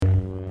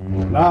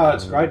No,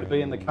 it's great to be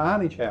in the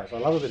Carnage house. I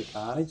love a bit of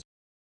carnage.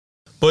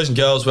 Boys and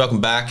girls,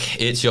 welcome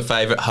back. It's your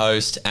favourite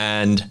host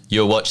and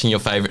you're watching your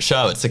favourite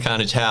show. It's the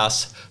Carnage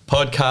House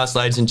podcast,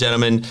 ladies and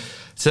gentlemen.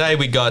 Today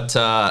we got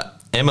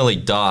Emily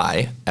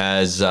Dye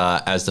as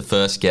the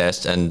first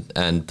guest and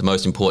the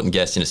most important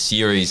guest in a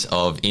series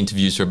of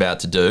interviews we're about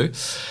to do.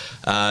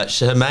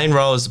 Her main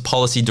role is the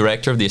Policy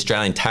Director of the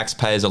Australian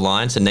Taxpayers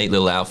Alliance, a neat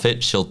little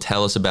outfit she'll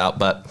tell us about.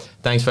 But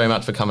thanks very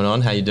much for coming on.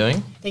 How are you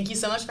doing? Thank you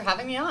so much for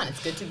having me on.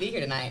 It's good to be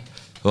here tonight.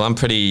 Well, I'm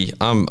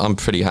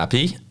pretty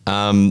happy.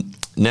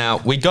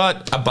 Now, we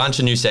got a bunch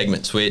of new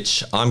segments,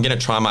 which I'm going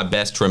to try my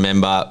best to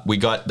remember. We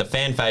got the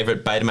fan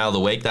favourite Beta Mail of the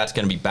Week. That's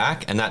going to be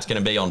back, and that's going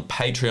to be on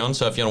Patreon.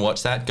 So if you want to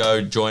watch that,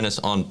 go join us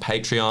on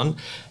Patreon.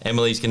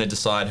 Emily's going to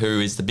decide who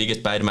is the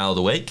biggest Beta Mail of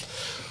the Week.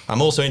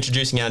 I'm also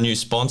introducing our new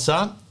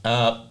sponsor,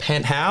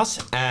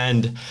 Penthouse,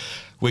 and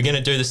we're going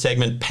to do the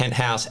segment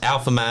Penthouse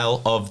Alpha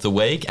Male of the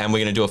Week, and we're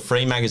going to do a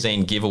free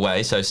magazine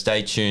giveaway. So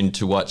stay tuned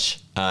to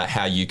watch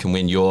how you can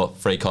win your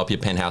free copy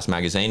of Penthouse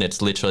magazine.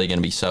 It's literally going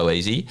to be so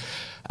easy.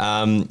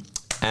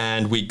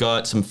 And we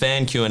got some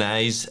fan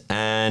Q&As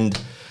and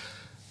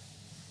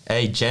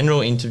a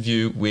general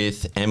interview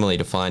with Emily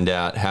to find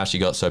out how she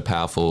got so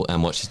powerful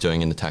and what she's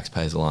doing in the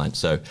Taxpayers Alliance.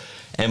 So,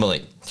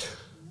 Emily,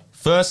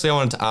 firstly, I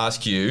wanted to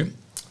ask you,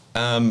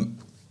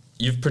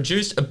 you've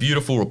produced a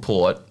beautiful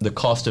report, The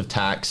Cost of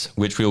Tax,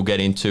 which we'll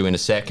get into in a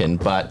second.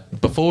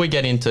 But before we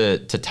get into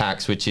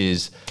tax, which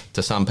is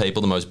to some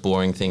people the most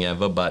boring thing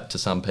ever, but to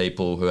some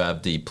people who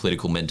have the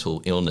political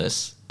mental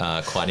illness,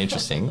 quite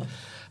interesting.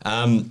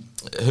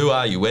 Who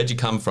are you? Where'd you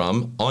come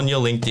from? On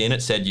your LinkedIn,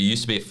 it said you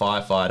used to be a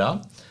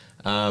firefighter.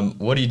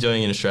 What are you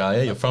doing in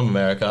Australia? You're from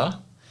America.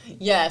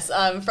 Yes,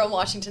 I'm from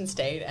Washington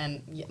State,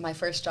 and my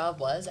first job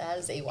was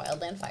as a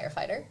wildland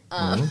firefighter.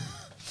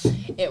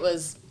 It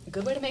was a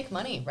good way to make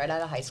money right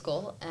out of high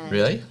school. And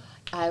Really?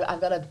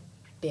 I've got a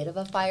bit of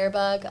a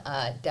firebug,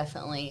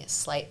 definitely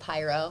slight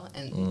pyro,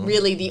 and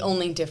really the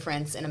only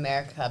difference in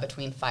America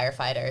between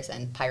firefighters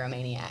and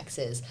pyromaniacs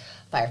is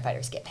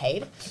firefighters get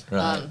paid.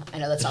 Right. I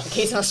know that's not the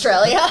case in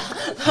Australia.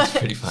 That's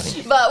pretty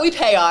funny. But we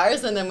pay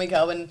ours, and then we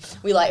go and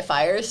we light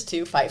fires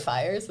to fight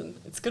fires, and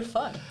it's good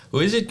fun.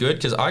 Well, is it good?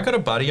 Because I got a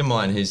buddy of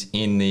mine who's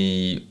in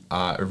the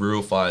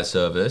rural fire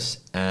service,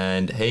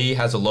 and he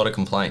has a lot of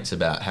complaints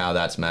about how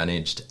that's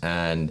managed.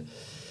 And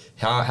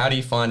how do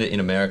you find it in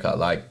America?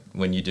 Like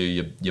when you do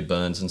your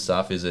burns and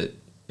stuff, is it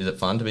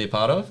fun to be a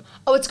part of?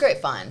 Oh, it's great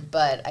fun,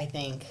 but I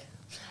think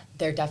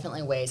there are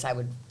definitely ways I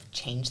would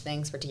change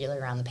things,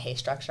 particularly around the pay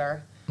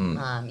structure.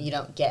 You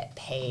don't get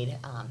paid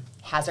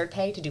hazard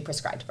pay to do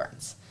prescribed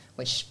burns,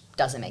 which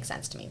doesn't make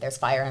sense to me. There's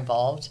fire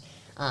involved,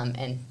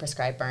 and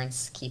prescribed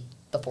burns keep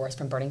the forest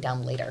from burning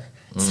down later.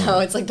 So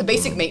it's like the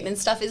basic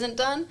maintenance stuff isn't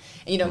done,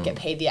 and you don't get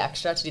paid the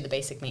extra to do the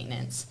basic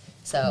maintenance.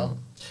 So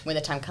when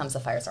the time comes, the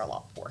fires are a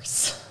lot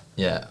worse.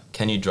 Yeah.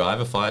 Can you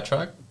drive a fire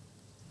truck?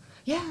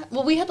 Yeah,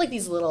 well, we had like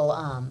these little,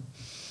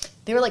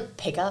 they were like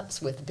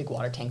pickups with big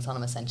water tanks on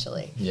them,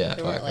 essentially. Yeah,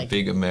 They like weren't, a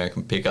big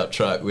American pickup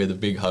truck with a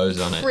big hose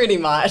on it. Pretty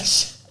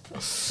much.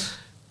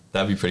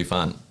 That'd be pretty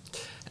fun.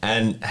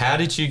 And how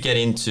did you get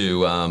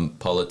into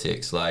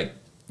politics? Like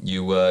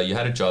you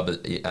had a job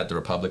at the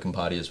Republican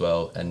Party as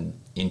well, and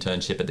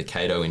internship at the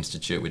Cato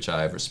Institute, which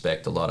I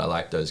respect a lot. I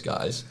like those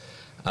guys.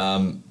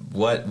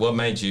 What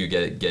made you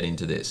get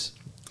into this?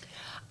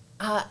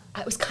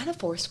 It was kind of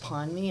forced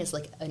upon me as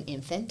like an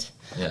infant.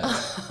 Yeah,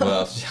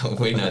 well,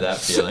 we know that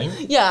feeling.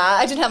 Yeah,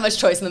 I didn't have much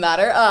choice in the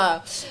matter.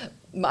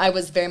 I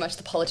was very much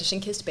the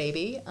politician-kissed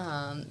baby.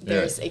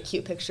 There's a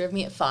cute picture of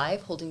me at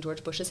 5 holding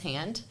George Bush's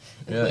hand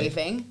and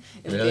waving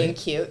and being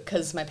cute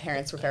because my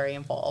parents were very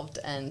involved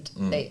and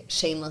they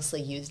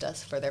shamelessly used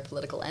us for their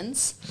political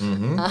ends.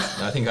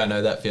 I think I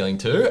know that feeling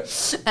too.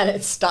 And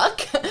it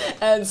stuck.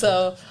 And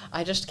so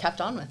I just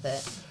kept on with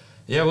it.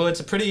 Yeah, well, it's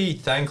a pretty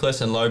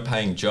thankless and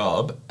low-paying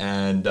job,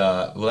 and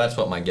well, that's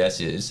what my guess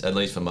is, at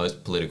least for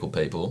most political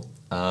people.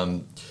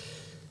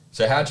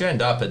 So how'd you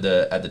end up at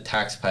the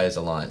Taxpayers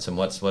Alliance, and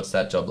what's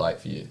that job like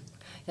for you?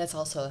 That's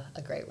also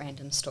a great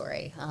random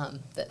story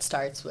that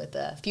starts with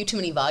a few too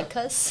many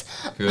vodkas.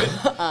 Good.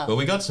 Well,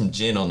 we got some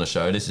gin on the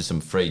show. This is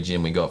some free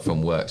gin we got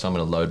from work, so I'm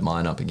going to load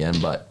mine up again,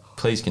 but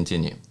please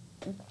continue.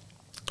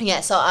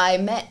 Yeah, so I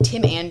met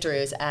Tim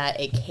Andrews at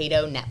a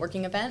Cato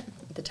networking event.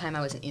 At the time,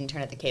 I was an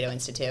intern at the Cato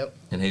Institute.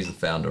 And he's the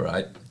founder,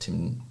 right?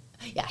 Tim?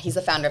 Yeah, he's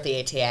the founder of the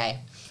ATA.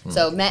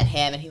 So met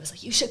him, and he was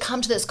like, you should come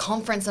to this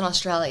conference in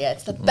Australia.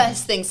 It's the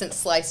best thing since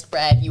sliced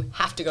bread. You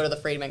have to go to the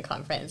Friedman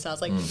Conference. And I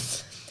was like,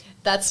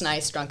 that's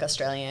nice, drunk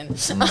Australian.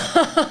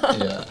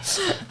 Yeah.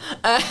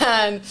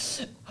 And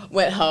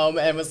went home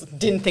and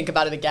didn't think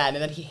about it again.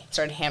 And then he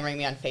started hammering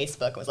me on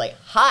Facebook and was like,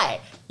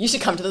 hi, you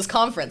should come to this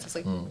conference. I was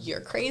like,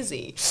 you're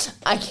crazy.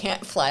 I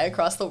can't fly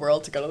across the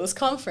world to go to this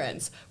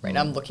conference. Right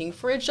now I'm looking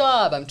for a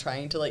job. I'm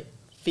trying to like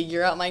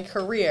figure out my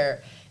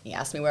career. He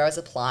asked me where I was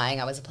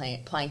applying. I was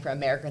applying for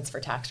Americans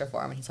for Tax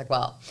Reform. And he's like,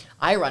 well,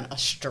 I run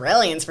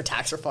Australians for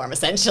Tax Reform,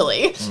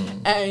 essentially.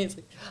 And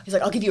he's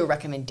like, I'll give you a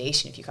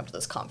recommendation if you come to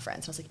this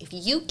conference. And I was like, if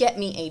you get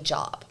me a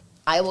job,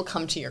 I will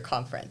come to your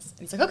conference.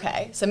 And he's like,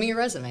 okay, send me your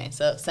resume.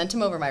 So sent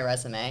him over my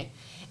resume.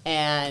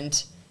 And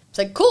it's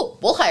like, cool,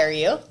 we'll hire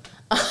you.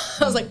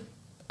 I was like,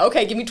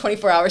 okay, give me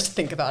 24 hours to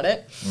think about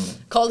it.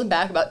 Called him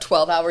back about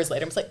 12 hours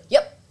later. I was like,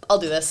 yep, I'll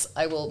do this.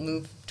 I will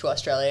move to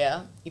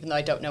Australia, even though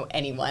I don't know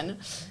anyone,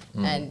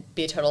 and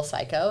be a total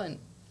psycho. And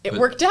it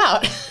worked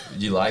out.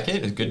 Do you like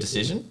it? A good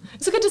decision?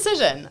 It's a good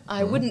decision.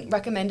 I wouldn't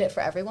recommend it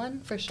for everyone,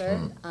 for sure.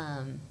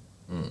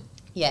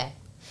 Yeah.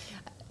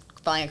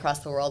 Flying across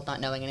the world, not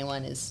knowing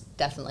anyone is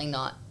definitely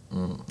not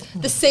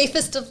the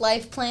safest of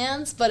life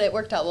plans, but it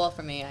worked out well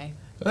for me.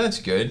 Well, that's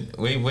good.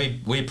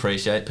 We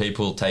appreciate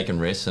people taking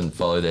risks and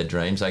follow their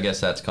dreams. I guess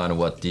that's kind of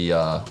what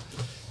the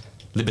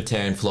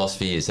libertarian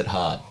philosophy is at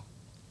heart.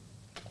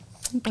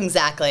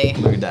 Exactly.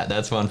 Look at that.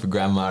 That's one for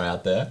grandma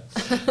out there.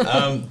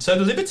 So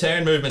the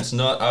libertarian movement's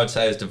not, I would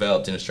say, as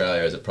developed in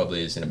Australia as it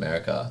probably is in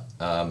America.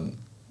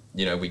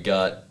 You know, we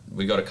got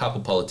a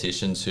couple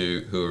politicians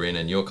who are in,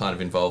 and you're kind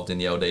of involved in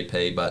the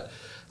LDP. But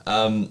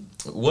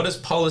what is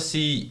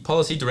policy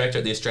director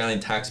at the Australian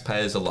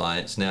Taxpayers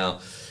Alliance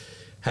now?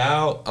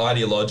 How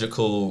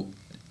ideologically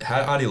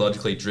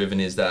driven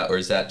is that, or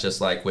is that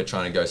just like we're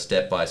trying to go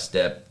step by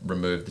step,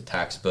 remove the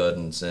tax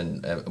burdens,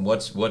 and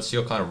what's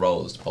your kind of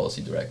role as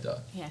policy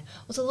director? Yeah,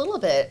 well, it's a little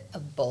bit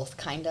of both,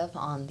 kind of,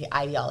 on the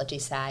ideology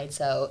side.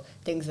 So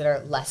things that are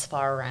less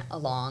far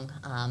along,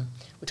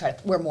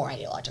 we're more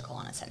ideological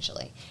on,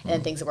 essentially. And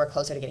then things that we're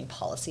closer to getting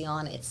policy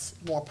on, it's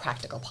more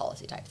practical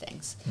policy type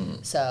things.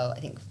 So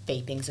I think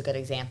vaping's a good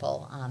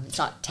example. It's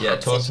not tax Yeah,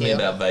 talk to me issue.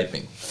 about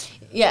vaping.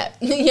 Yeah,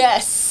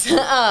 yes.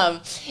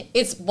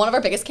 It's one of our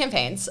biggest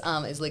campaigns,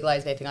 is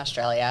Legalize Vaping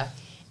Australia,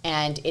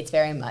 and it's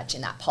very much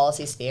in that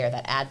policy sphere,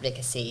 that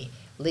advocacy,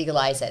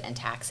 legalize it and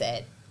tax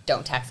it.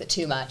 Don't tax it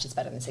too much, it's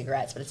better than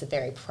cigarettes, but it's a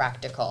very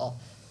practical,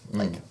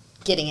 like,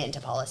 getting it into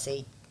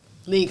policy,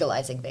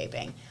 legalizing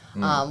vaping,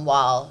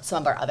 while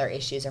some of our other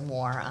issues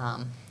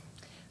are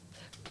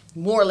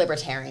more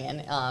libertarian.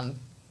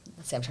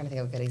 Let's see, I'm trying to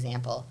think of a good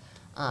example,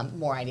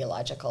 more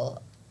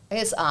ideological. I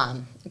guess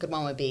a good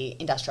one would be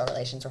industrial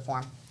relations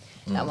reform.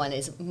 That one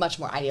is much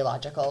more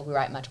ideological. We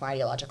write much more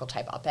ideological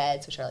type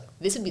op-eds, which are like,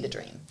 this would be the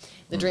dream.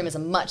 The dream is a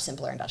much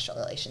simpler industrial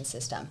relations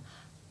system.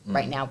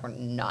 Right now, we're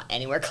not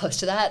anywhere close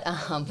to that.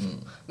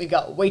 We've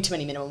got way too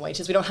many minimum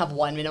wages. We don't have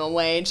one minimum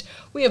wage.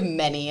 We have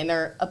many, and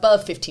they're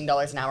above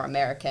 $15 an hour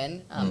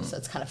American. So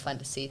it's kind of fun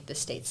to see the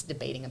states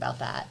debating about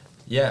that.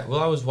 Yeah,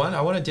 well,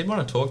 I did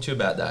want to talk to you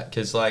about that,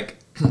 because like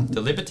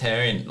the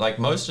libertarian, like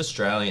most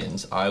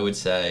Australians, I would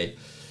say,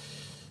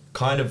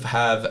 kind of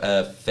have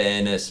a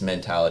fairness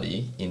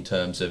mentality in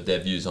terms of their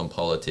views on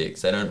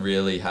politics. They don't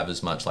really have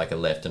as much like a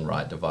left and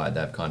right divide.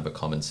 They have kind of a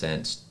common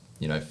sense,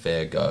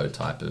 fair go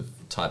type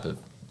of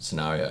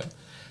scenario.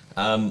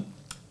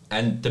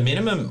 And the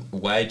minimum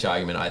wage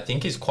argument, I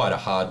think, is quite a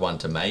hard one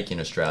to make in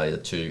Australia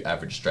to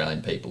average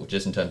Australian people,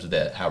 just in terms of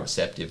how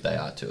receptive they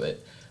are to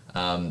it.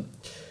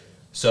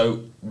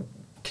 So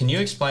can you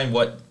explain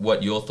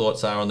what your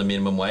thoughts are on the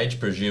minimum wage?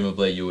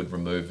 Presumably you would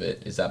remove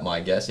it. Is that my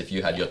guess, if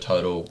you had your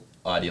total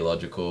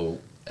ideological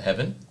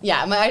heaven?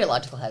 Yeah, my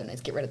ideological heaven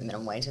is get rid of the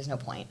minimum wage. There's no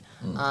point.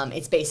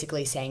 It's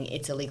basically saying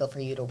it's illegal for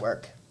you to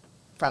work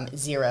from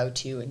 $0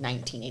 to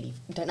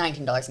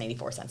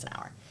 $19.84 an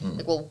hour.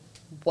 Like, well,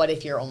 what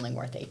if you're only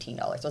worth $18?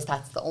 Well,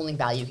 that's the only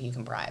value you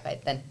can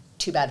provide. Then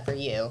too bad for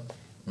you.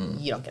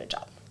 You don't get a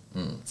job.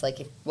 It's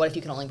like, what if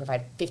you can only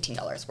provide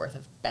 $15 worth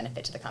of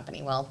benefit to the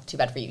company? Well, too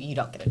bad for you. You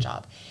don't get a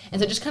job.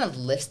 And so it just kind of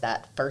lifts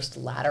that first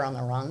ladder on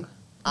the rung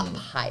up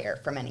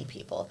higher for many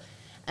people.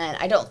 And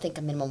I don't think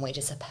a minimum wage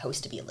is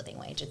supposed to be a living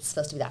wage. It's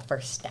supposed to be that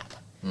first step,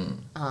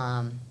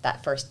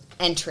 that first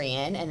entry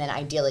in, and then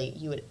ideally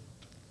you would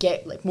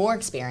get like more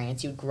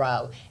experience, you'd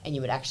grow, and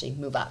you would actually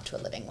move up to a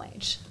living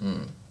wage.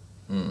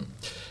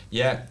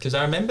 Yeah, because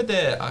I remember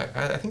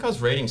I think I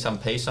was reading some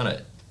piece on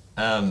it,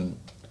 and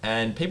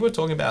people were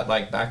talking about,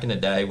 like, back in the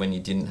day when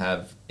you didn't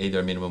have either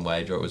a minimum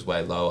wage or it was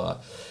way lower,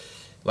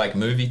 like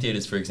movie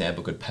theaters, for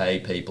example, could pay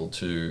people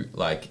to,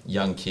 like,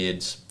 young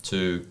kids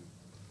to,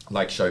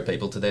 like, show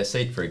people to their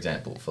seat, for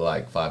example, for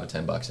like $5 or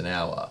 $10 an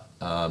hour.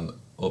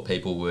 Or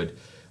people would,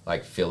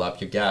 like, fill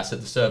up your gas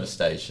at the service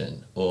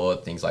station or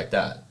things like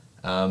that.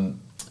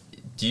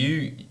 Do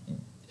you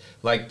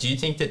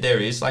think that there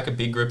is, like, a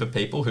big group of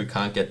people who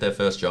can't get their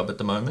first job at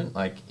the moment,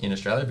 like, in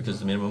Australia because of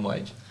the minimum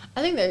wage?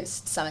 I think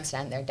there's, to some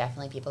extent, there are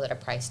definitely people that are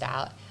priced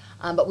out.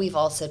 But we've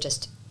also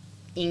just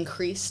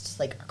increased,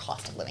 like, our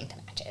cost of living to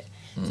match it.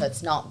 So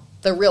it's not,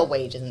 the real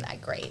wage isn't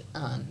that great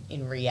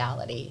in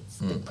reality.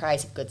 The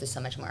price of goods is so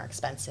much more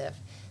expensive.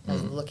 I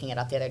was looking it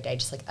up the other day,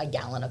 just like a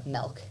gallon of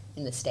milk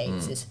in the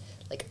States is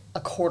like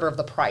a quarter of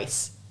the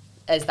price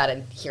as that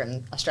here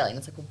in Australia. And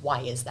it's like,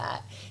 why is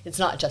that? It's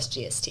not just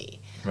GST.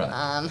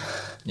 Right.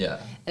 Yeah.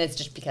 And it's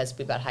just because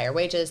we've got higher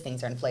wages,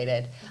 things are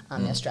inflated.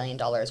 The Australian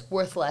dollar is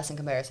worth less in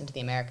comparison to the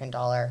American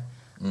dollar.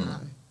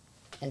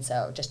 And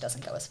so it just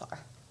doesn't go as far.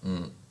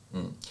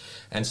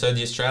 And so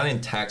the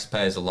Australian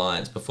Taxpayers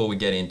Alliance, before we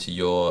get into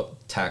your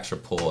tax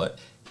report,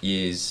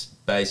 is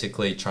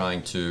basically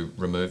trying to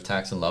remove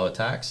tax and lower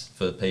tax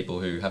for the people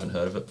who haven't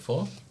heard of it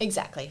before?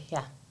 Exactly,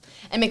 yeah.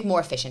 and make more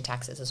efficient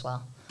taxes as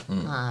well.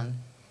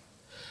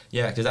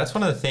 Yeah, because that's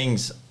one of the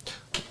things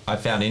I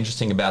found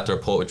interesting about the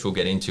report, which we'll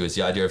get into, is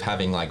the idea of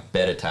having like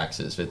better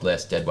taxes with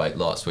less deadweight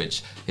loss,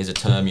 which is a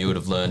term you would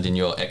have learned in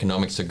your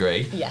economics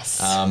degree. Yes.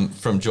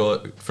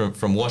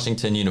 From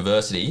Washington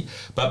University.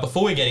 But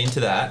before we get into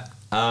that,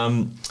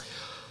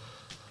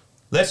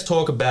 let's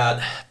talk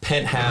about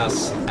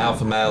Penthouse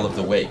Alpha Male of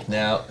the Week.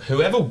 Now,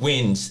 whoever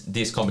wins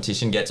this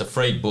competition gets a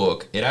free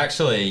book. It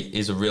actually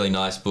is a really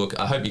nice book.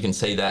 I hope you can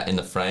see that in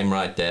the frame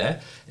right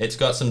there. It's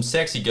got some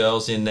sexy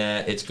girls in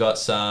there. It's got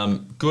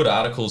some good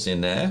articles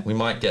in there. We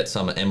might get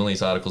some of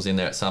Emily's articles in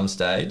there at some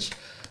stage.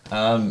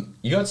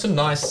 You got some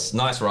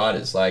nice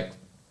writers, like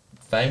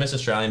famous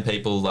Australian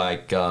people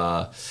like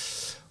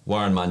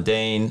Warren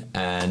Mundine,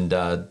 and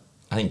I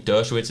think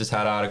Dershowitz has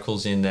had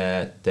articles in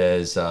there.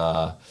 There's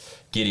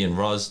Gideon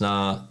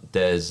Rosner,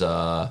 there's,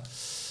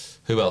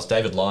 who else?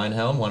 David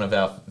Lionhelm, one of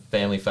our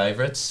family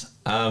favourites.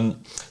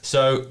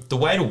 So the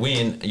way to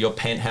win your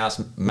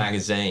Penthouse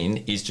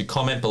magazine is to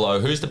comment below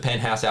who's the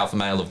Penthouse Alpha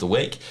Male of the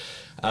Week.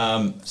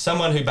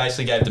 Someone who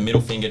basically gave the middle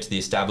finger to the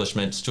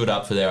establishment, stood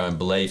up for their own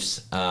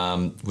beliefs,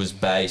 was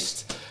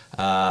based.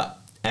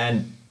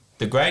 And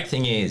the great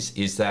thing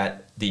is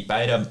that the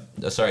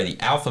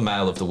Alpha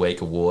Male of the Week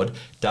award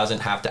doesn't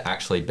have to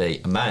actually be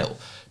a male,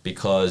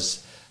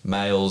 because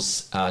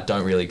males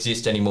don't really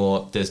exist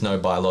anymore. There's no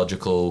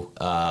biological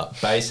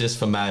basis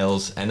for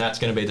males, and that's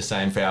going to be the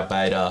same for our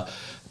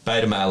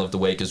beta male of the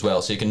week as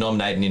well. So you can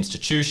nominate an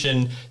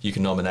institution, you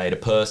can nominate a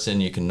person,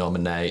 you can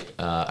nominate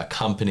a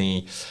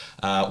company,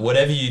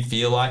 whatever you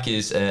feel like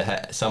is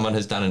someone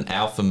has done an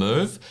alpha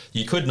move.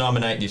 You could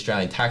nominate the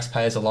Australian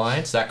Taxpayers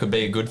Alliance. That could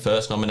be a good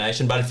first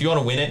nomination. But if you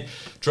want to win it,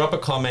 drop a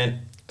comment.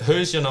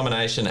 Who's your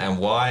nomination and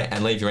why,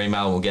 and leave your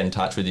email and we'll get in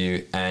touch with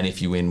you, and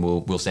if you win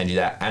we'll send you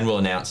that and we'll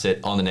announce it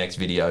on the next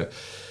video.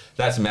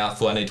 That's a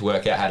mouthful. I need to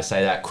work out how to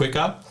say that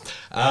quicker.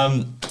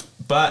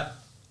 But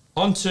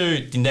on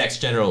to the next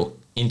general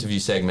interview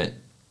segment,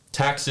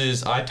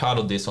 taxes. I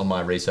titled this on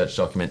my research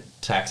document,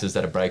 Taxes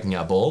That Are Breaking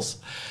Our Balls.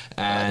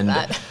 And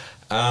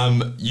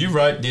you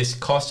wrote this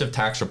cost of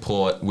tax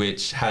report,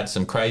 which had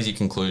some crazy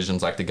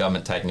conclusions, like the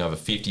government taking over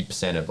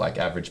 50% of like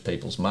average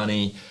people's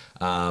money,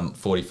 45%,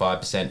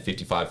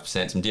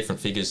 55%, some different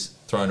figures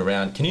thrown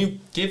around. Can you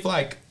give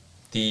like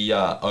the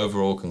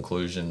overall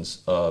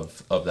conclusions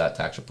of that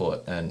tax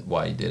report and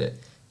why you did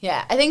it?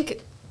 Yeah, I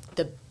think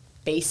the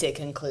basic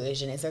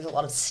conclusion is there's a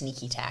lot of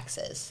sneaky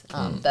taxes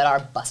that are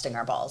busting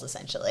our balls,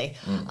 essentially.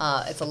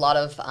 It's a lot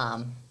of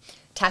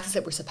taxes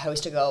that were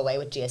supposed to go away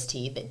with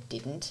GST that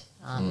didn't,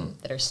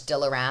 that are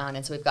still around.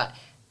 And so we've got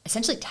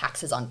essentially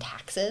taxes on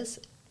taxes.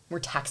 We're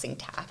taxing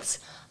tax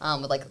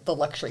with like the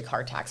luxury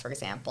car tax, for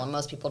example. And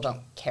most people don't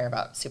care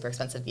about super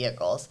expensive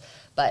vehicles,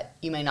 but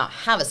you may not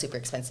have a super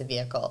expensive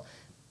vehicle,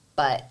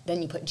 but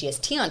then you put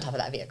GST on top of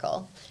that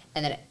vehicle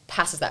and then it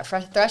passes that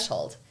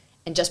threshold.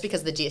 And just because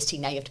of the GST,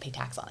 now you have to pay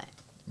tax on it.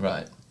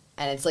 Right.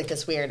 And it's like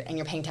this weird, and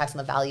you're paying tax on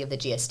the value of the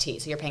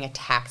GST. So you're paying a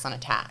tax on a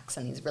tax,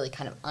 and these really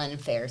kind of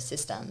unfair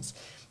systems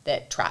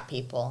that trap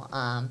people.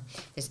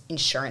 There's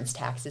insurance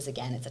taxes.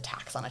 Again, it's a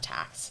tax on a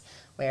tax,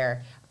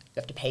 where you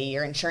have to pay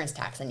your insurance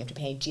tax, and you have to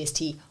pay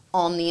GST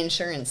on the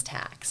insurance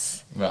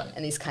tax. Right.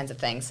 And these kinds of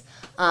things.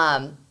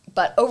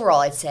 But overall,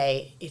 I'd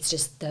say it's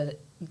just the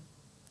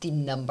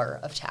number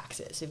of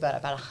taxes. We've got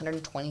about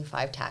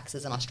 125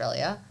 taxes in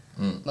Australia.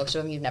 Most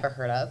of them you've never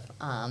heard of.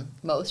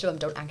 Most of them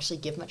don't actually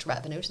give much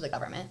revenue to the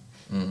government.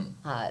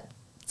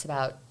 It's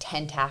about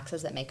 10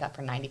 taxes that make up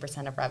for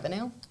 90% of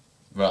revenue.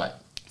 Right.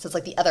 So it's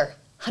like the other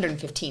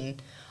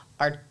 115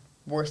 are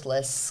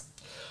worthless,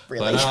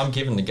 really. Well, I know I'm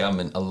giving the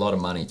government a lot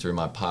of money through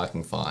my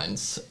parking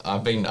fines. I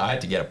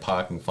had to get a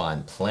parking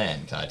fine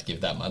plan because I had to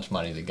give that much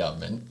money to the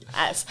government.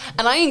 Yes.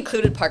 And I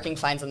included parking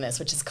fines in this,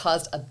 which has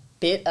caused a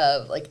bit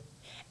of like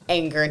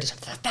anger and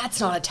just, that's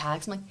not a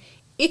tax. I'm like,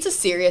 it's a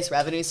serious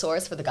revenue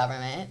source for the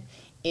government.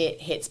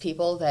 It hits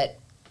people that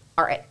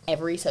are at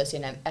every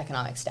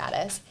socioeconomic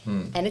status,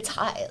 and it's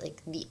high.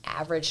 Like the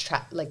average, I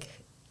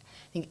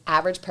think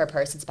average per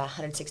person is about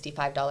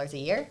 $165 a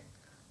year.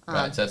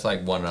 Right, so that's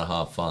like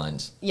 1.5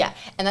 fines. Yeah,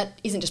 and that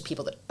isn't just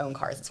people that own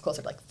cars. It's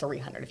closer to like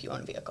 300 if you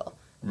own a vehicle.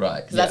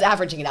 Right. Because that's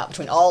averaging it out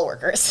between all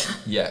workers.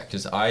 Yeah,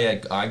 because I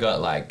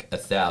got like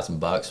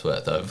 $1,000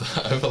 worth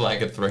over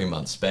like a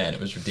 3-month span. It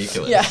was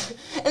ridiculous. Yeah,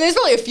 and there's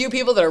probably a few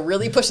people that are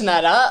really pushing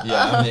that up.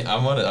 Yeah,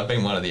 I've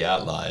been one of the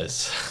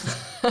outliers.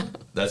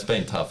 That's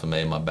been tough for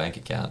me in my bank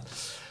account.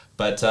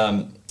 But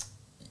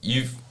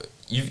you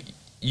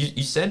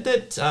said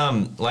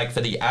that like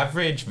for the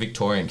average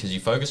Victorian, because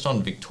you focused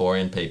on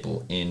Victorian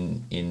people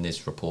in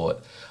this report,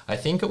 I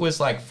think it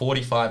was like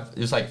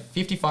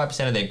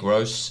 55% of their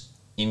gross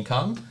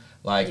income,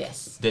 like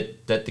yes.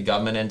 that the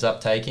government ends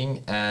up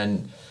taking,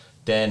 and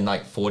then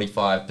like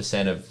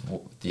 45% of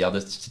the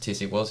other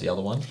statistic was the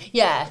other one.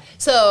 Yeah,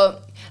 so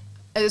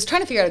I was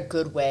trying to figure out a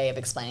good way of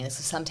explaining this.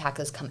 So some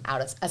taxes come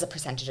out as a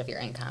percentage of your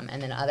income,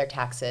 and then other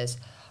taxes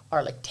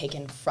are like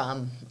taken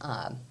from,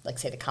 like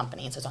say the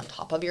company, and so it's on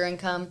top of your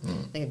income.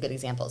 I think a good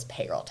example is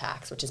payroll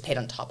tax, which is paid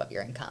on top of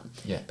your income.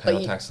 Yeah, But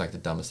payroll you- tax is like the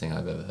dumbest thing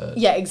I've ever heard.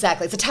 Yeah,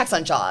 exactly. It's a tax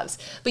on jobs,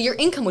 but your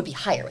income would be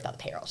higher without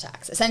the payroll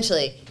tax.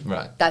 Essentially,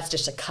 Right. that's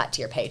just a cut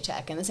to your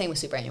paycheck. And the same with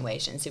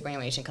superannuation.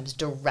 Superannuation comes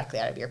directly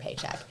out of your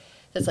paycheck.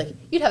 So it's like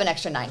you'd have an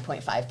extra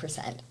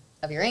 9.5%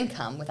 of your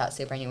income without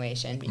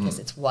superannuation because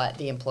it's what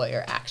the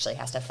employer actually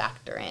has to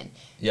factor in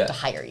Yeah. to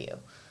hire you.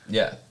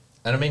 Yeah.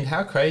 And I mean,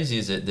 how crazy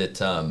is it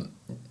that,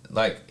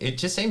 like, it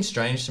just seems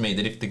strange to me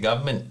that if the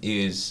government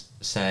is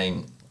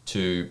saying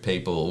to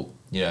people,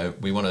 you know,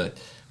 we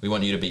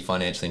want you to be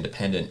financially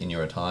independent in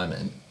your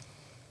retirement,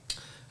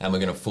 and we're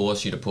going to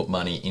force you to put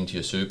money into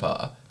your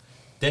super,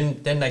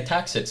 then they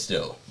tax it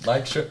still.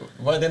 Like, sure,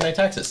 well, then they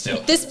tax it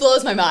still. This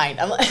blows my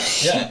mind. I'm like,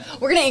 Yeah.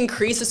 we're going to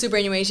increase the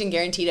superannuation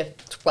guarantee to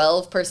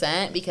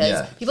 12% because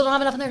Yeah. people don't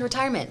have enough in their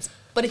retirements.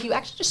 But if you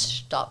actually just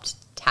stopped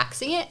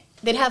taxing it,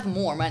 they'd have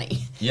more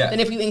money Yeah.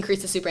 than if you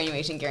increase the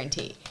superannuation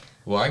guarantee.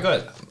 Well,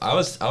 I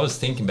was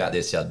thinking about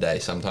this the other day.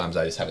 Sometimes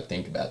I just have to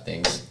think about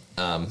things,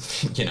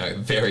 you know,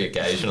 very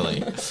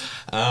occasionally.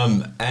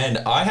 And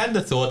I had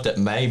the thought that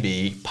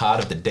maybe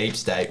part of the deep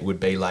state would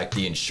be like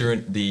the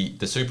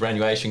the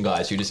superannuation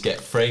guys who just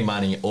get free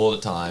money all the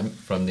time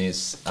from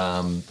this,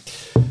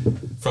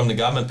 from the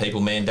government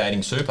people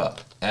mandating super.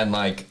 And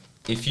like,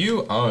 if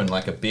you own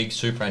like a big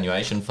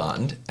superannuation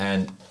fund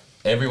and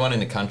everyone in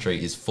the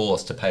country is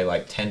forced to pay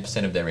like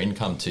 10% of their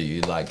income to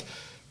you, like,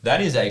 that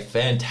is a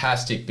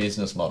fantastic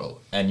business model,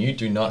 and you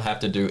do not have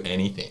to do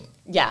anything.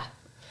 Yeah.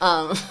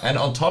 And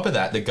on top of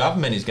that, the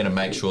government is going to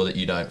make sure that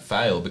you don't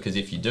fail, because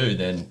if you do,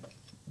 then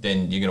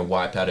you're going to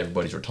wipe out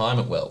everybody's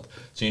retirement wealth.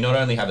 So you not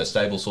only have a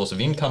stable source of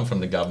income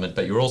from the government,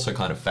 but you're also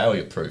kind of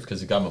failure proof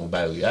because the government will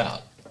bail you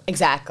out.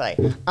 Exactly.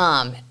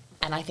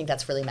 And I think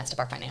that's really messed up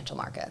our financial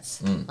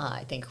markets.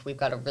 I think we've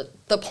got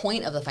the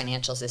point of the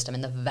financial system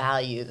and the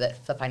value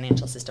that the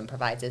financial system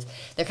provides is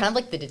they're kind of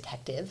like the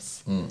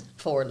detectives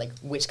for like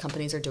which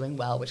companies are doing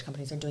well, which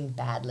companies are doing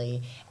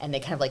badly, and they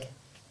kind of like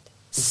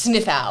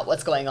sniff out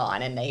what's going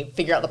on and they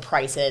figure out the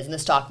prices, and the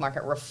stock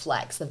market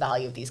reflects the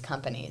value of these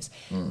companies.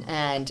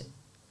 And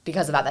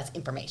because of that, that's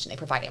information. They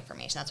provide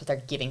information. That's what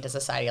they're giving to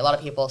society. A lot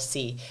of people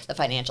see the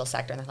financial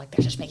sector and they're like,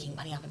 they're just making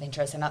money off of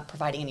interest. They're not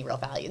providing any real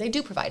value. They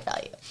do provide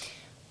value.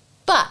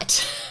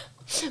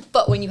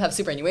 But when you have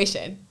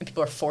superannuation and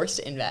people are forced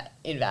to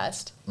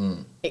invest,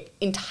 it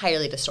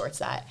entirely distorts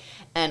that.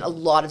 And a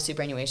lot of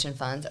superannuation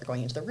funds are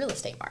going into the real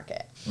estate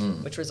market,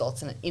 which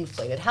results in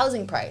inflated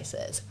housing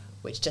prices,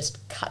 which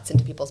just cuts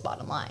into people's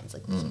bottom lines.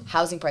 Like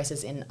housing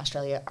prices in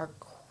Australia are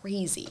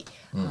crazy.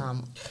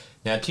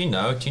 Now, do you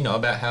know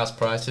about house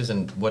prices,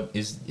 and what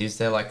is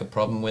there like a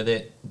problem with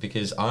it?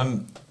 Because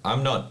I'm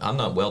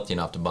not wealthy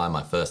enough to buy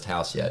my first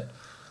house yet.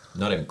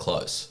 Not even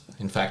close.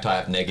 In fact, I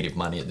have negative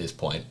money at this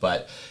point.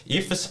 But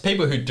if for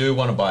people who do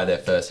want to buy their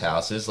first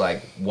houses,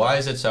 like, why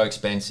is it so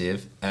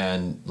expensive?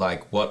 And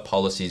like, what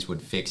policies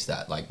would fix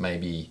that? Like,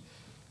 maybe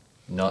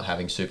not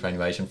having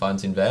superannuation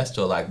funds invest,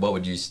 or like,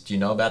 do you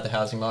know about the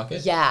housing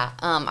market? Yeah,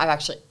 I've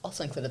actually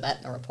also included that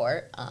in the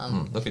report.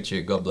 Look at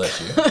you, God bless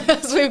you.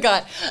 So we've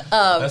got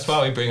That's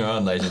why we bring her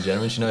on, ladies and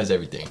gentlemen. She knows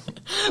everything.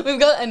 we've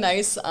got a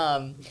nice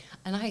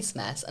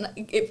mess, and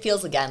it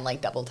feels again like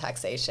double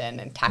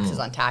taxation and taxes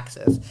on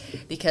taxes,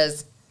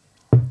 because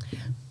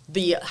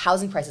the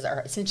housing prices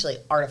are essentially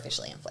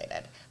artificially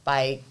inflated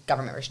by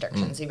government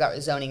restrictions. You've got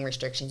zoning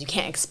restrictions. You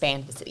can't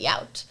expand the city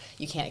out.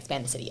 You can't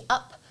expand the city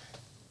up.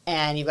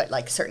 And you've got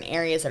like certain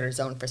areas that are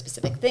zoned for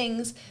specific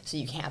things. So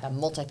you can't have a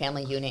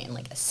multifamily unit in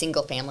like a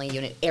single family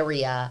unit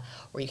area,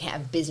 or you can't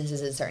have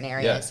businesses in certain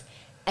areas.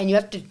 And you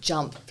have to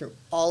jump through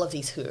all of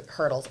these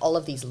hurdles, all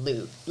of these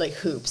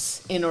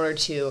hoops in order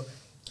to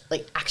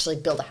like actually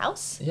build a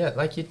house. Yeah,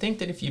 like you'd think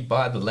that if you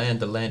buy the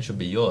land should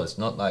be yours,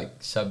 not like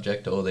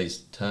subject to all these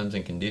terms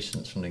and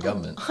conditions from the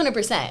government.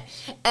 100%.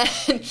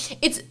 And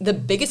it's the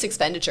biggest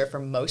expenditure for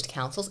most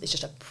councils is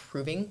just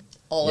approving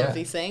all of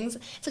these things.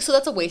 So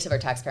that's a waste of our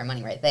taxpayer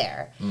money right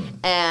there.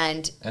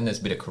 And there's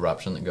a bit of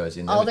corruption that goes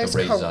in there Oh, with the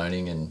there's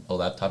rezoning and all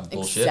that type of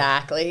bullshit.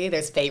 exactly,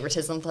 there's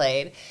favoritism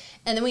played.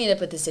 And then we end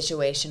up with this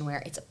situation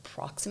where it's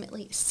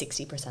approximately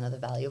 60% of the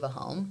value of a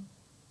home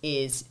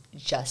is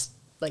just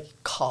like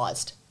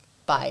caused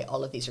by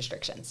all of these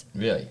restrictions.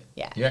 Really?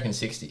 Yeah. You reckon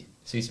 60%?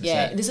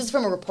 Yeah, this is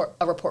from a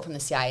report from the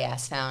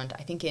CIS found,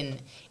 I think in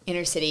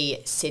inner city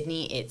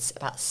Sydney, it's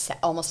about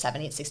almost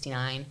 70, it's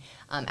 69.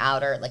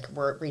 Outer, like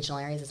regional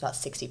areas, it's about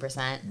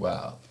 60%.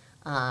 Wow.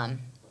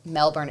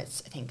 Melbourne,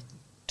 it's I think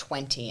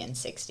 20 and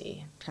 60.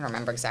 I'm trying to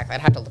remember exactly.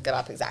 I'd have to look it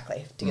up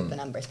exactly to get the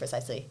numbers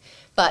precisely.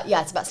 But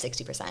yeah, it's about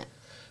 60%.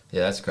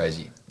 Yeah, that's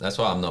crazy. That's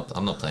why I'm not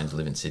planning to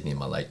live in Sydney in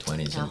my late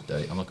 20s No. and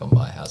 30s. I'm not going to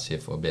buy a house here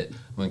for a bit.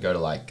 I'm going to go to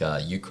like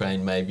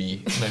Ukraine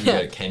maybe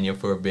go to Kenya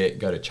for a bit,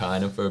 go to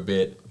China for a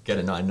bit, get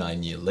a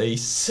 99-year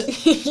lease.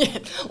 Yeah.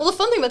 Well, the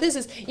fun thing about this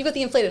is you've got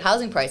the inflated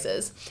housing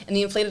prices and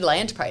the inflated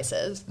land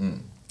prices,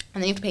 and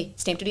then you have to pay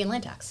stamp duty and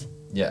land tax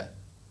Yeah.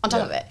 on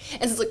top of it.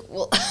 And so it's like,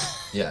 well,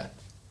 Yeah.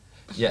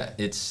 Yeah,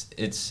 it's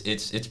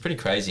pretty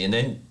crazy. And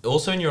then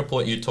also in your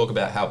report you talk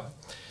about how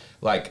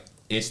like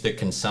it's the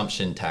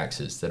consumption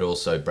taxes that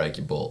also break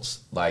your balls.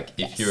 Like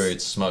if you're a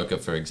smoker,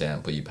 for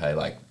example, you pay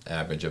like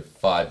average of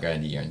 $5,000 a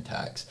year in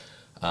tax.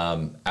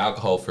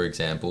 Alcohol, for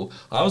example.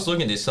 I was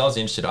looking at this, so I was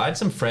interested. I had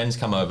some friends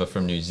come over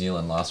from New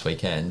Zealand last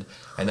weekend,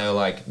 and they were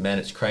like, man,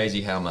 it's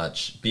crazy how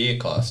much beer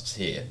costs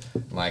here.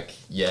 I'm like,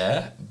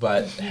 yeah,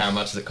 but how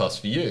much does it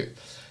cost for you?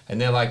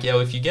 And they're like, yeah,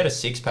 well, if you get a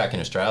 6-pack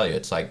in Australia,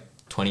 it's like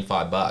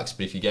 $25, but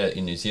if you get it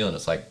in New Zealand,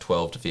 it's like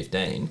 12 to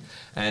 15.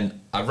 And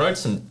I wrote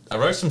some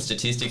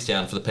statistics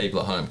down for the people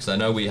at home, because I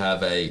know we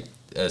have a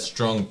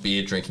strong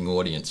beer drinking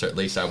audience, or at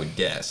least I would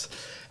guess.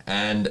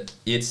 And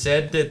it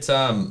said that,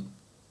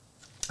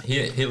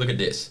 here, look at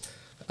this.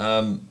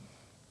 I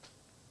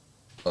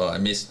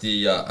missed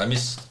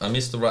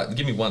the right.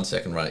 Give me 1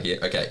 second right here.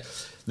 Okay,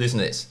 listen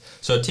to this.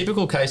 So a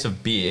typical case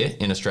of beer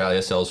in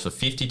Australia sells for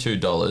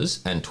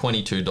 $52, and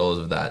 $22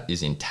 of that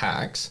is in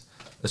tax.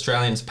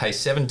 Australians pay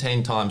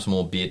 17 times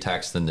more beer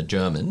tax than the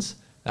Germans.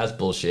 That's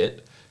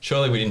bullshit.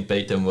 Surely we didn't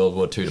beat them in World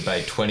War II to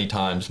pay 20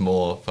 times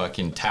more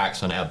fucking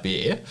tax on our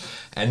beer.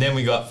 And then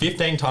we got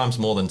 15 times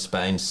more than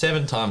Spain,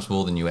 7 times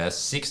more than US,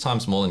 6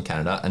 times more than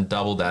Canada, and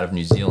double that of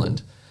New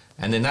Zealand.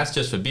 And then that's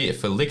just for beer.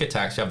 For liquor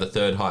tax, you have the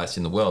third highest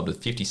in the world,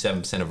 with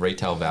 57% of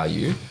retail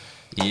value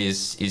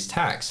is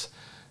tax.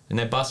 And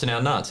they're busting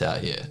our nuts out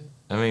here.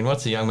 I mean,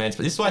 what's a young man's...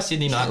 This is why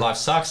Sydney nightlife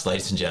sucks,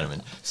 ladies and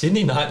gentlemen.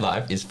 Sydney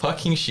nightlife is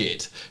fucking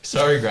shit.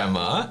 Sorry,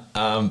 Grandma.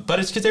 But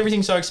it's because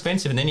everything's so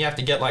expensive, and then you have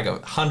to get like a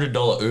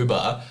 $100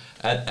 Uber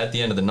at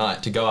the end of the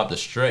night to go up the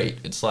street.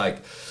 It's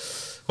like...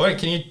 Wait,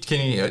 can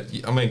you?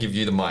 I'm going to give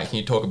you the mic. Can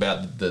you talk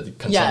about the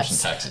consumption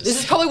taxes? This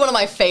is probably one of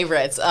my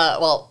favorites.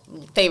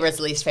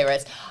 Least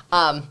favorites.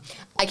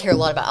 I care a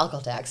lot about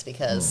alcohol tax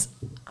because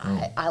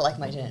I like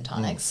my gin and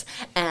tonics,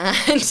 and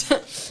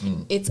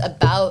it's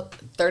about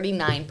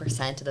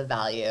 39% of the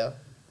value,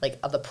 like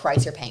of the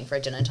price you're paying for a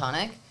gin and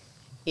tonic,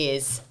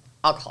 is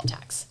alcohol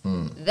tax.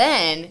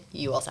 Then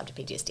you also have to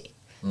pay GST.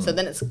 So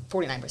then it's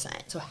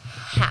 49%. So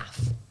half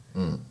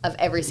of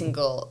every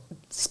single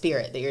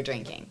spirit that you're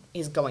drinking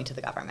is going to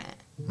the government,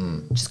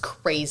 which is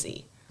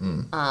crazy.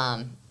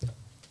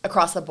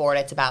 Across the board,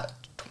 it's about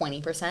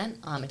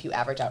 20% if you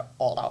average out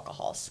all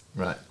alcohols.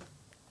 Right.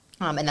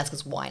 And that's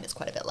because wine is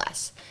quite a bit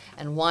less.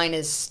 And wine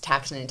is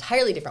taxed in an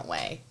entirely different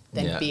way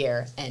than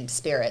beer and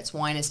spirits.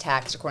 Wine is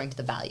taxed according to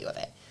the value of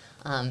it.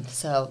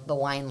 So the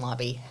wine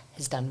lobby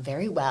has done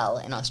very well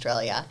in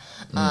Australia.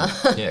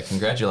 Yeah,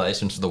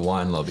 congratulations to the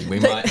wine lobby. We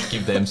might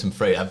give them some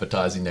free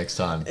advertising next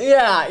time.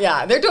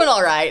 Yeah, they're doing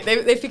all right.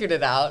 They figured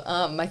it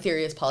out. My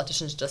theory is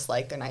politicians just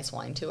like their nice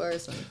wine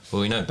tours.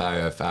 Well, we know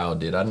Barry O'Farrell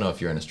did. I don't know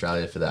if you're in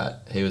Australia for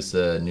that. He was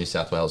the New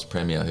South Wales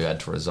Premier who had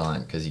to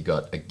resign because he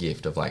got a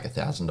gift of like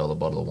 $1,000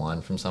 bottle of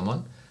wine from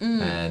someone.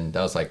 And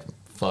that was like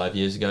 5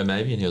 years ago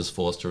maybe, and he was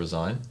forced to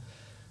resign.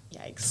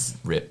 Yikes.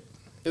 RIP.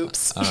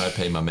 Oops.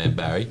 RIP, my man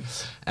Barry.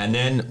 And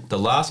then the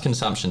last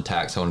consumption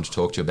tax I wanted to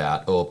talk to you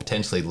about, or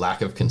potentially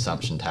lack of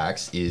consumption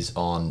tax, is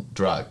on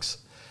drugs.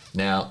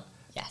 Now,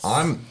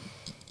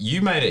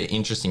 you made an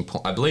interesting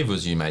point. I believe it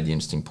was you made the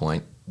interesting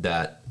point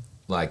that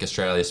like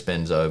Australia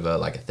spends over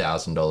like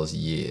 $1,000 a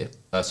year.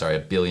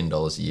 $1 billion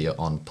a year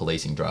on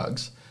policing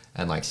drugs,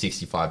 and like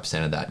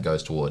 65% of that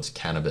goes towards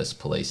cannabis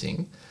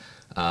policing.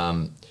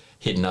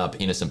 Hitting up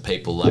innocent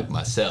people like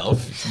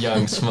myself,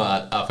 young,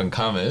 smart up and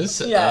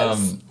comers.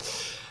 Yes.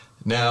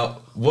 Now,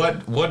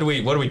 what do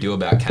we do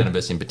about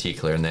cannabis in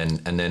particular, and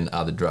then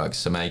other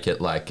drugs to make it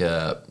like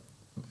a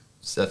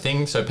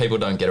thing so people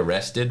don't get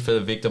arrested for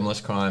the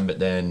victimless crime, but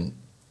then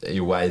a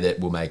way that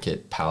will make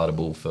it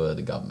palatable for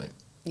the government?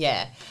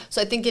 Yeah.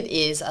 So I think it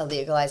is a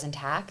legalized and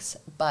tax,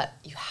 but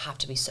you have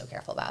to be so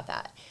careful about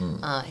that.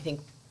 I think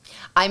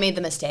I made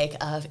the mistake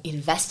of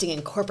investing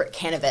in corporate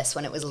cannabis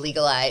when it was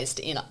legalized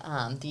in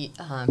the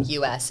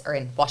U.S. or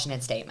in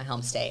Washington State, my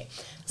home state.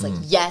 It's like,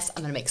 yes,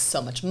 I'm going to make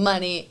so much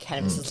money.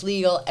 Cannabis is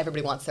legal.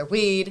 Everybody wants their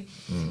weed.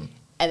 And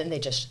then they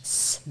just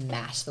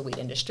smashed the weed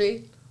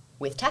industry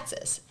with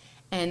taxes.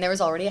 And there was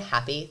already a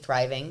happy,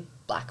 thriving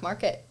black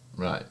market.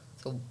 Right.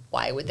 So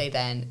why would they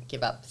then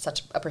give up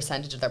such a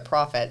percentage of their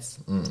profits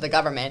to the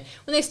government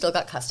when they've still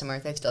got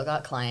customers, they've still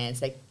got clients,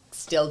 they're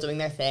still doing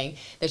their thing?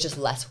 There's just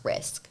less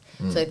risk.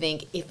 So I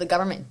think if the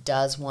government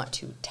does want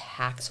to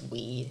tax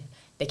weed,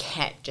 they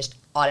can't just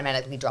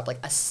automatically drop like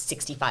a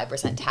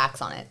 65%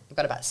 tax on it. They've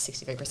got about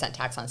 65%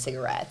 tax on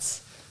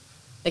cigarettes.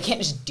 They can't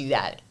just do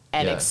that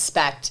and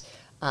expect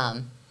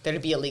there to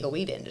be a legal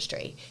weed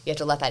industry. You have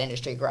to let that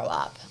industry grow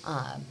up.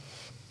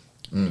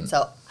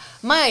 So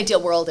my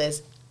ideal world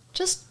is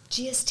just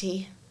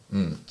GST.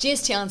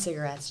 GST on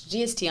cigarettes,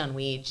 GST on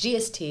weed,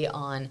 GST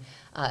on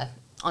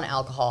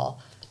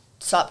alcohol.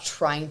 Stop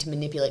trying to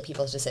manipulate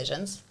people's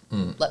decisions.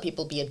 Let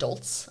people be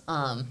adults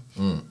and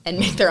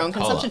make their own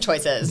consumption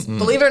choices.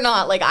 Believe it or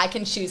not, like I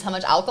can choose how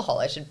much alcohol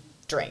I should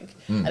drink.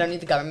 I don't need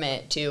the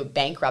government to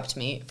bankrupt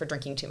me for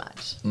drinking too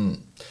much.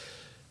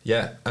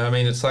 Yeah, I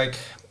mean it's like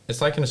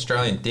an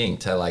Australian thing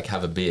to like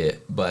have a beer,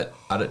 but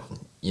I don't.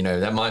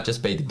 That might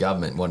just be the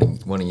government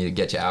wanting you to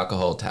get your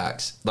alcohol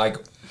tax. Like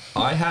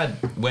I had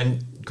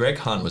when Greg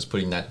Hunt was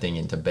putting that thing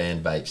in to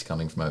ban vapes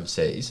coming from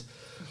overseas.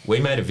 we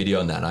made a video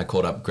on that, and I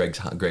called up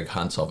Greg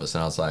Hunt's office,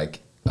 and I was like,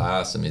 I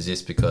asked them, is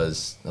this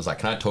because, I was like,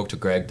 can I talk to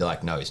Greg? They're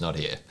like, no, he's not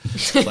here. I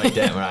was like,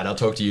 damn, all right, I'll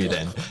talk to you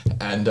then.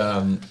 And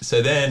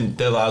so then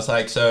I was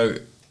like, so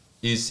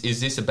is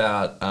this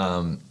about,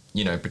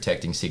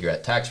 protecting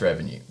cigarette tax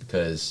revenue?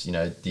 Because,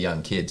 the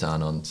young kids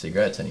aren't on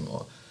cigarettes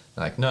anymore.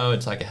 Like, no,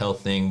 it's like a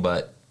health thing,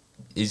 but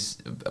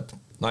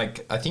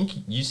I think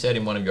you said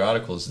in one of your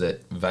articles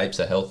that vapes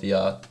are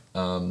healthier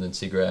than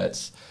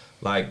cigarettes.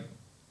 Like,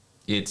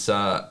 it's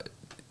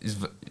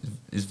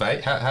is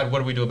vape? What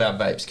do we do about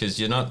vapes? Because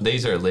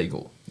these are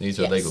illegal. These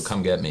are illegal.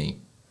 Come get me,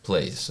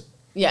 please.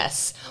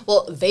 Yes.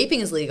 Well, vaping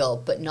is legal,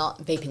 but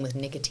not vaping with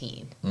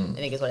nicotine. I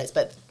think is what it is.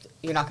 But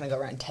you're not going to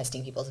go around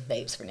testing people's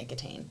vapes for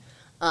nicotine,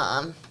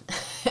 and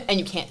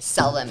you can't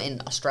sell them in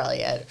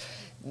Australia.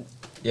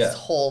 Yeah.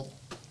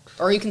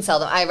 Or you can sell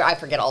them. I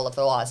forget all of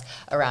the laws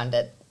around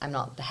it. I'm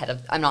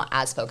not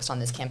as focused on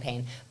this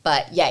campaign.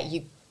 But yeah,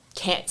 you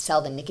can't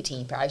sell the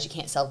nicotine powders. You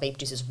can't sell vape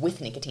juices with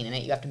nicotine in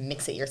it. You have to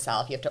mix it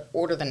yourself. You have to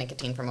order the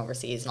nicotine from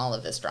overseas and all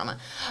of this drama.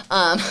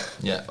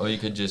 Yeah, or you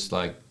could just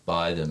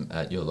buy them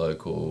at your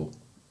local,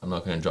 I'm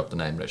not going to drop the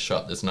name of a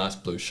shop. There's a nice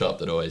blue shop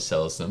that always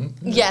sells them.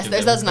 Yes,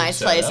 there's those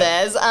nice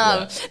places.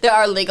 There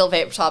are legal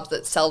vape shops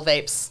that sell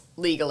vapes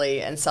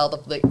legally and sell the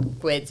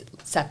liquids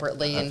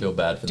separately. I feel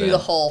bad for them. Do the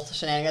whole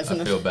shenanigans.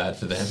 I feel bad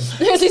for them.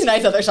 There's these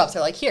nice other shops that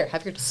are like, here,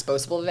 have your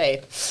disposable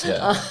vape.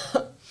 Yeah.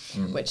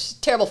 Which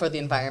terrible for the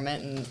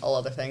environment and all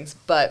other things.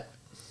 But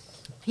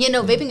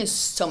vaping is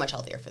so much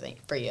healthier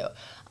for you.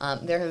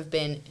 There have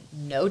been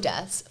no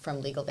deaths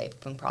from legal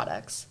vaping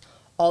products.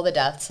 All the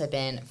deaths have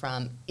been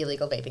from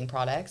illegal vaping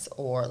products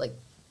or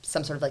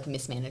some sort of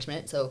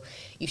mismanagement. So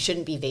you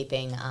shouldn't be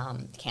vaping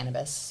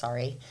cannabis,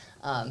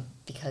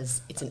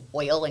 because it's an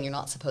oil and you're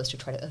not supposed to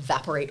try to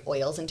evaporate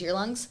oils into your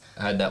lungs.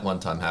 I had that one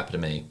time happen to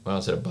me when I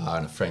was at a bar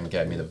and a friend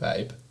gave me the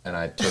vape and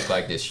I took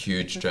this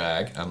huge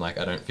drag. I'm like,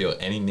 I don't feel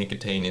any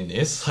nicotine in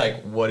this.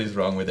 What is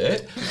wrong with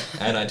it?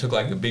 And I took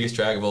the biggest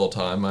drag of all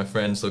time. My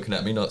friend's looking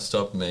at me, not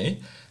stopping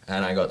me.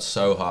 And I got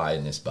so high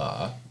in this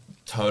bar,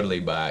 totally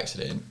by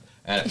accident.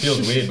 And it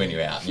feels weird when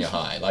you're out and you're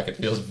high. It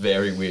feels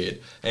very weird.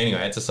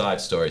 Anyway, it's a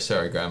side story.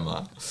 Sorry,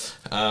 Grandma.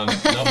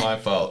 Not my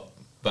fault.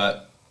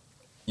 But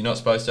you're not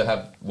supposed to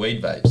have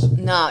weed vapes.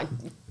 No,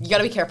 you got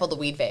to be careful of the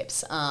weed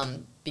vapes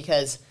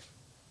because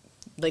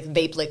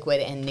vape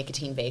liquid and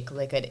nicotine vape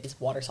liquid is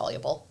water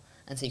soluble.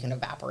 And so you can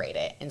evaporate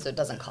it. And so it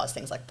doesn't cause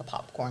things like the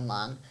popcorn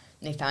lung.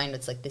 And they find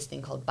it's this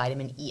thing called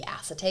vitamin E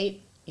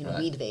acetate in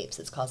weed vapes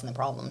that's causing the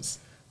problems.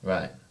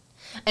 Right.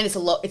 And it's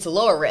a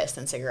lower risk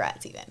than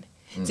cigarettes even.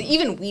 So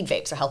even weed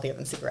vapes are healthier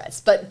than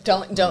cigarettes, but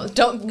don't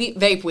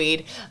vape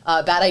weed.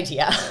 Bad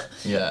idea.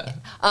 Yeah.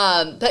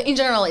 But in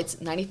general, it's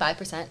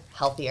 95%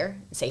 healthier,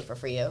 safer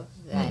for you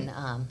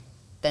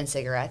than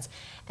cigarettes.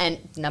 And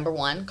number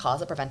one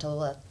cause of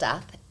preventable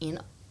death in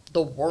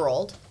the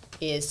world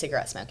is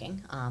cigarette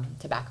smoking,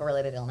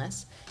 tobacco-related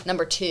illness.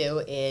 Number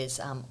two is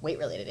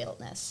weight-related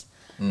illness.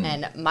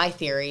 And my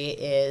theory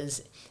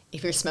is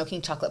if you're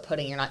smoking chocolate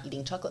pudding, you're not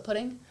eating chocolate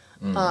pudding.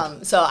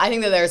 So I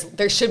think that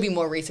there should be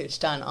more research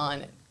done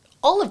on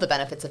all of the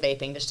benefits of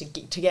vaping just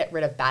to get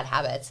rid of bad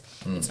habits.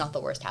 It's not the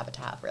worst habit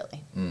to have,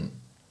 really.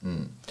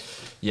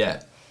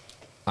 Yeah,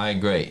 I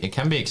agree. It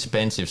can be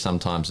expensive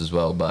sometimes as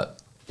well,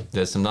 but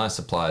there's some nice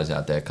suppliers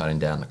out there cutting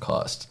down the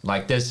cost.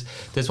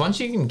 There's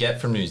ones you can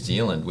get from New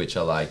Zealand which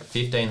are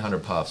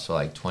 1,500 puffs for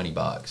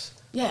 $20.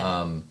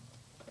 Yeah.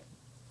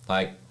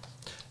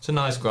 It's a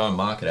nice growing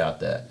market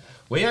out there.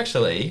 We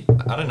actually,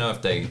 I don't know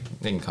if they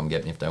can come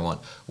get me if they want.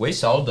 We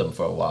sold them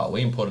for a while.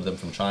 We imported them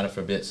from China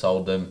for a bit,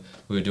 sold them.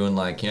 We were doing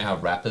how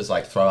rappers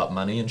throw up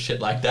money and shit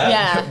like that.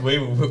 Yeah.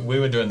 we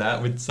were doing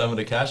that with some of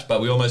the cash,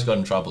 but we almost got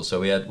in trouble, so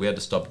we had to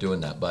stop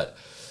doing that. But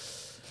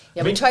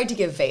yeah, we tried to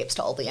give vapes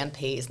to all the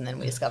MPs, and then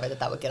we discovered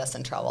that would get us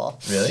in trouble.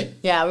 Really?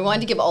 Yeah, we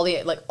wanted to give all the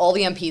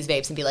MPs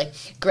vapes and be like,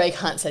 Greg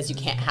Hunt says you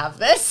can't have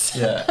this.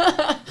 Yeah,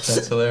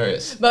 that's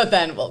hilarious. But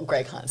then,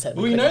 Greg Hunt said.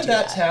 Well,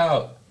 that's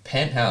how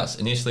Penthouse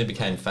initially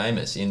became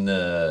famous in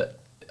the,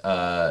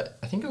 I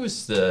think it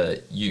was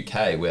the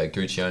UK where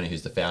Guccione,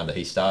 who's the founder,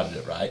 he started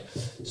it, right?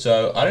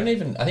 So I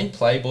think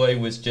Playboy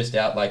was just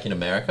out in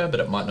America, but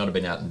it might not have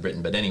been out in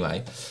Britain. But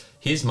anyway,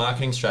 his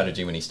marketing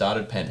strategy when he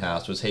started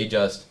Penthouse was he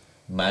just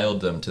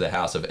mailed them to the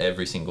house of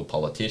every single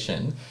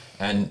politician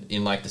and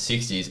in the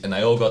 60s, and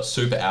they all got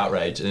super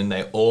outraged, and then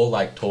they all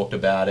talked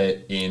about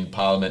it in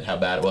Parliament, how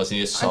bad it was, and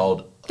he just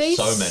sold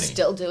so many.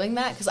 Still doing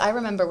that? Because I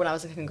remember when I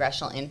was a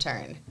congressional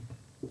intern,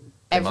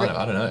 I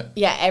don't know.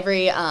 Yeah,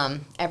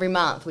 every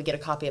month we get a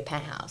copy of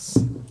Penthouse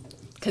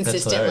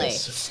consistently,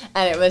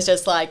 and it was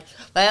just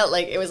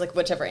it was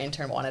whichever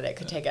intern wanted it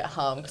could take it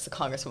home because the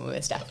congresswoman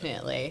was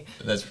definitely.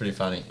 That's pretty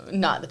funny.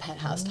 Not the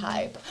Penthouse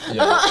type.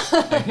 Yeah,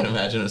 I can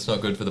imagine it's not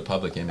good for the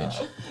public image.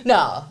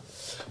 No.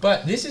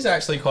 But this is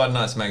actually quite a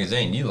nice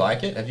magazine. You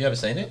like it? Have you ever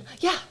seen it?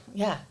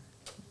 Yeah.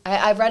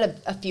 I've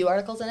read a few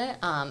articles in it.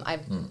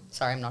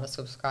 Sorry, I'm not a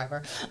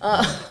subscriber.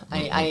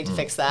 I need to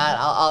fix that.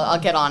 I'll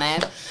get on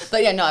it.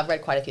 But yeah, no, I've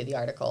read quite a few of the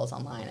articles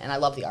online, and I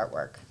love the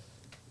artwork.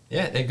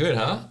 Yeah, they're good,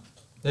 huh?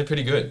 They're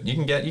pretty good.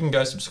 You can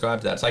go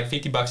subscribe to that. It's like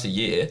 $50 a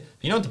year.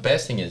 You know what the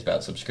best thing is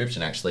about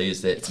subscription actually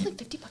is that It's only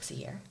 $50 a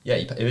year. yeah,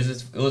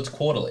 it's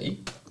quarterly,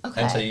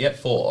 Okay. and so you get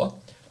 4,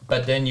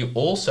 but then you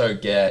also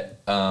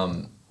get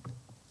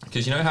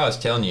because you know how I was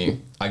telling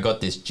you I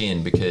got this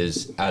gin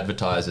because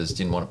advertisers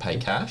didn't want to pay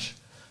cash,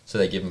 so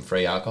they give them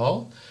free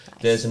alcohol.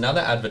 Nice. There's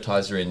another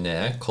advertiser in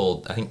there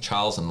called I think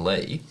Charles and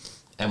Lee,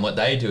 and what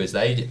they do is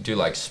they do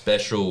like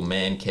special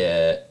man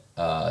care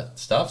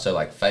stuff, so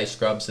like face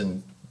scrubs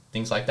and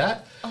things like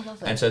that. Oh,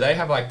 lovely. And so they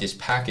have like this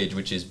package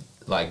which is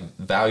like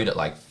valued at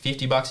like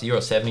 $50 a year or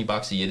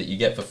 $70 a year that you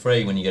get for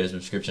free when you get a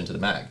subscription to the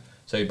mag.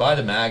 So you buy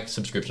the mag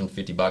subscription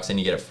for $50 and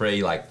you get a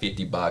free like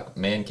 $50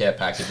 man care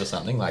package or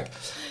something. Like,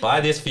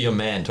 buy this for your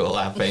man, to all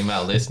our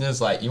female listeners.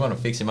 Like, you want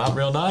to fix him up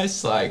real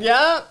nice. Like,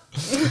 Yeah.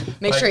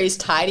 Make Like- sure he's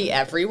tidy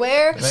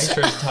everywhere. make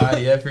sure he's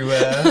tidy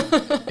everywhere.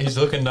 He's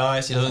looking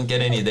nice. He doesn't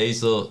get any of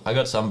these little. I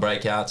got some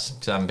breakouts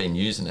because I haven't been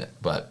using it.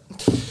 But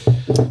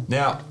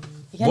now,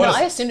 Yeah, what no, is-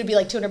 I assumed it'd be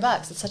like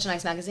 $200. It's such a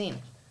nice magazine.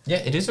 yeah,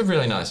 it is a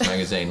really nice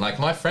magazine. Like,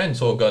 my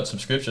friends all got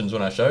subscriptions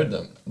when I showed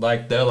them.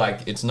 Like, they're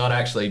like, it's not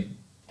actually,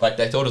 like,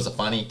 they thought it was a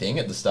funny thing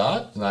at the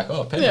start. And like,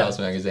 oh, Penthouse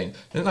magazine.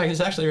 And like, it's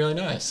actually really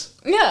nice.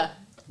 Yeah.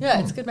 Yeah,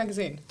 it's a good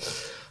magazine.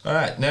 All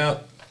right,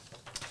 now,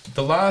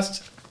 the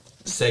last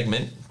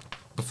segment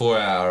before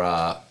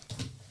our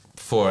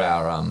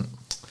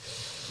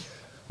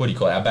what do you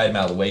call it? Our Beta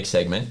Mail of the Week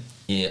segment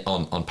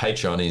on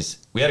Patreon is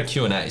we had a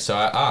Q&A. So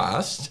I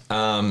asked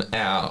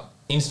our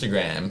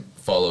Instagram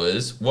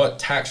followers what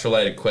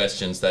tax-related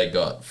questions they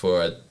got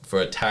for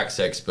a tax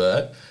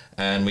expert,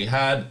 and we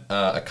had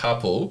a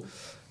couple.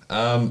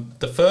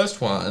 The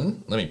first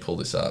one, let me pull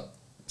this up.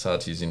 It's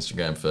hard to use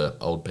Instagram for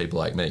old people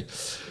like me.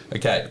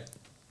 Okay,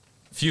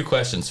 few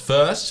questions.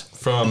 First,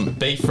 from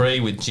Be Free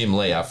with Jim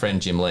Lee, our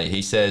friend Jim Lee.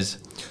 He says,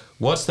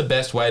 what's the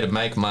best way to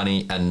make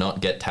money and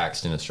not get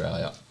taxed in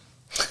Australia?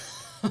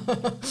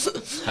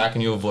 How can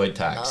you avoid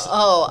tax?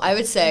 Oh, I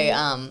would say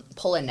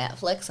pull a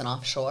Netflix and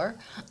offshore.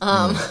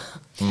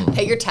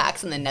 Pay your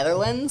tax in the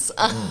Netherlands.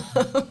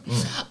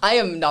 I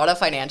am not a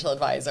financial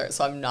advisor,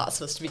 so I'm not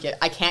supposed to be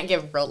I can't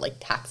give real like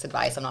tax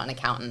advice. I'm not an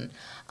accountant.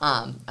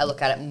 I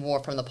look at it more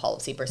from the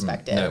policy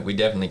perspective. No, we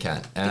definitely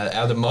can.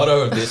 The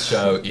motto of this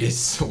show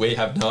is we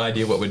have no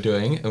idea what we're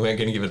doing, and we're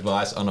going to give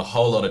advice on a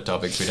whole lot of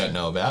topics we don't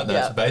know about.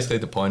 That's Yeah. basically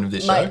the point of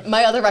this show.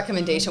 My other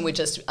recommendation would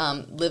just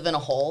live in a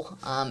hole.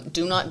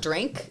 Do not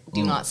drink.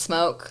 Do not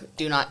smoke.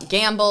 Do not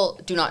gamble.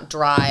 Do not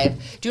drive.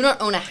 Do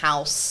not own a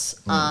house.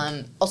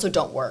 Also,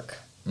 don't work.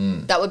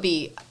 That would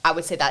be. I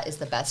would say that is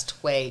the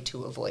best way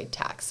to avoid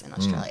tax in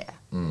Australia.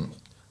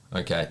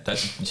 Okay,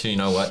 so you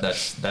know what?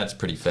 That's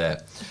pretty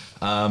fair.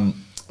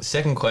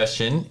 Second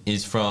question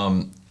is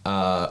from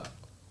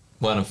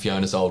one of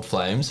Fiona's old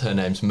flames. Her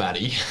name's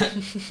Maddie.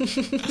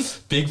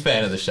 Big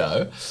fan of the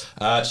show.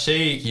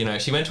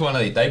 She went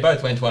to they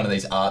both went to one of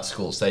these art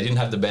schools. So they didn't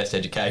have the best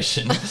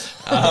education.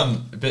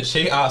 But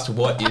she asked,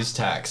 what is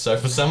tax? So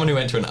for someone who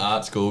went to an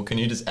art school, can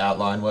you just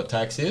outline what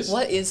tax is?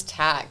 What is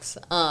tax?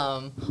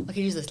 I could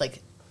use this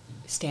like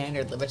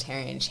standard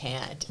libertarian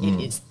chant.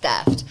 It is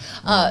theft.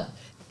 I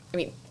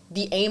mean,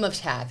 the aim of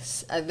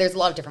tax, there's a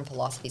lot of different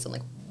philosophies on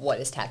like what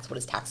is tax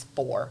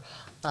for.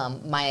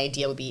 My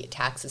idea would be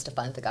tax is to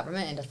fund the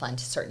government and to fund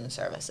certain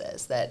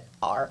services that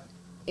are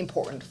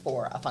important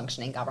for a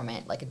functioning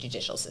government, like a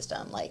judicial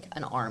system, like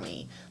an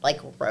army, like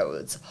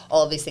roads,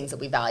 all of these things that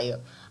we value.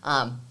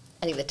 I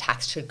think the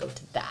tax should go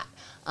to that.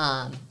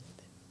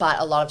 But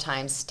a lot of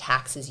times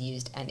tax is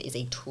used and is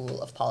a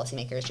tool of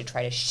policymakers to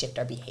try to shift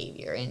our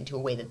behavior into a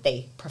way that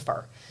they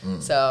prefer.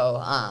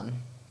 So,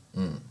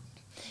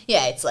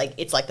 yeah, it's like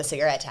the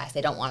cigarette tax.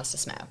 They don't want us to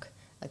smoke.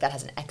 Like that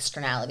has an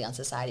externality on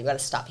society. We got to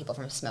stop people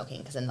from smoking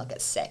because then they'll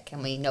get sick,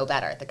 and we know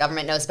better. The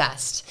government knows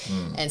best,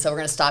 and so we're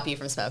going to stop you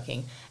from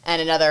smoking.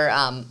 And another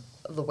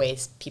of the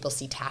ways people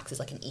see tax is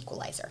like an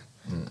equalizer.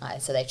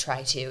 So they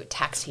try to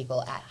tax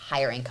people at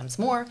higher incomes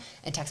more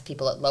and tax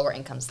people at lower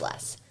incomes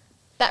less.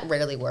 That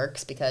rarely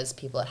works because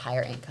people at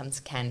higher incomes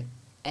can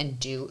and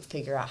do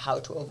figure out how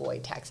to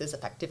avoid taxes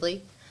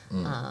effectively.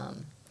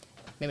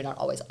 Maybe not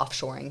always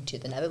offshoring to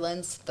the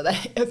Netherlands, but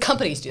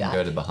companies do that.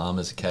 Go to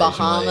Bahamas occasionally.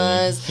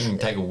 Bahamas. You can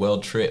take a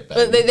world trip.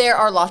 But baby. there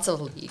are lots of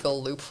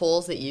legal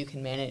loopholes that you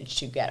can manage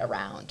to get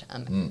around.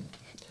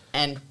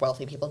 And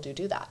wealthy people do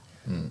that.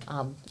 So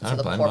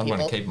the blame poor them. I wanna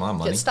people keep my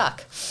money. get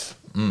stuck.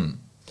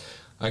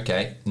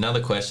 Okay,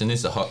 another question. This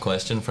is a hot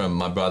question from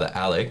my brother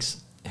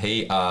Alex.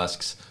 He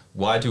asks,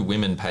 why do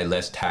women pay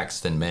less tax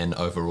than men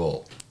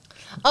overall?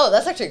 Oh,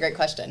 that's actually a great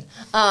question.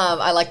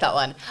 I like that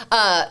one.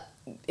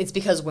 It's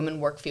because women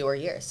work fewer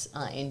years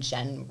in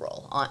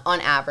general.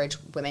 On average,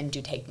 women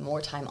do take more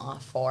time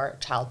off for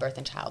childbirth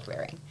and child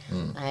rearing.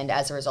 And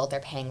as a result, they're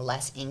paying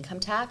less income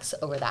tax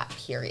over that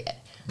period.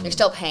 They're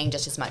still paying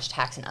just as much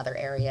tax in other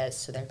areas,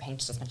 so they're paying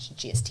just as much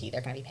GST.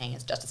 They're going to be paying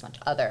just as much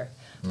other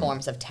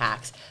forms of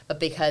tax. But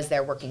because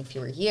they're working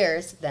fewer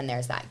years, then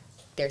there's that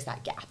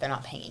gap. They're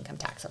not paying income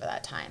tax over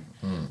that time.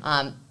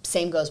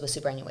 Same goes with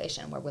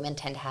superannuation, where women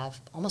tend to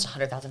have almost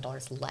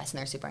 $100,000 less in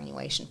their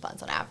superannuation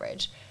funds on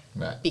average.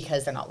 Right.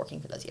 because they're not working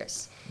for those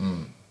years.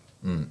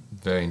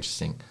 Very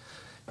interesting.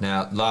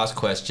 Now, last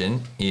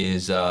question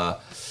is, are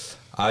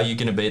you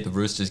going to be at the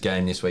Roosters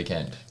game this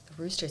weekend?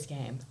 The Roosters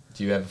game.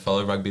 Do you ever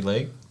follow rugby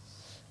league?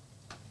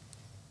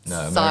 No.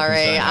 Americans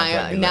Sorry, don't have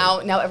rugby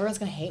league. now everyone's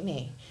gonna hate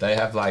me. They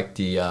have like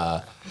the,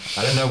 I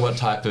don't know what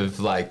type of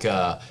like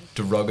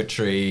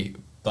derogatory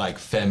like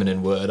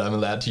feminine word I'm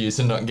allowed to use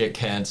and not get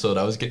cancelled.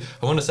 I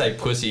want to say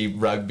pussy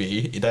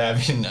rugby. They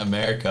have in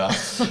America,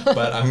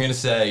 but I'm gonna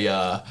say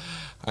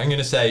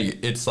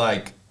it's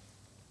like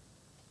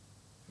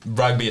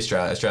rugby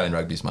Australia. Australian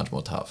rugby is much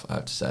more tough, I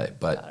have to say.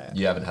 But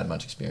you haven't had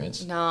much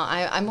experience. No,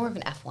 I'm more of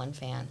an F1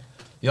 fan.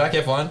 You like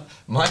F1?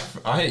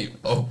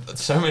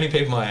 So many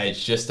people my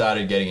age just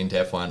started getting into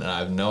F1, and I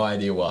have no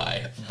idea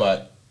why.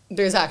 But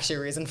There's actually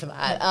a reason for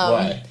that.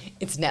 Why?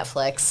 It's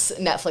Netflix.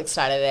 Netflix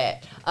started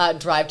it.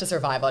 Drive to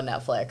Survive on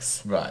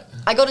Netflix. right,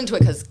 I got into it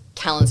because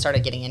Callan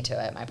started getting into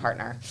it, my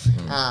partner.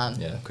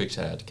 yeah. Quick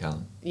shout out to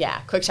Callum.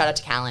 Yeah, quick shout out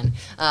to Callan.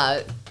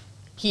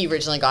 He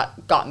originally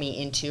got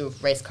me into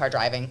race car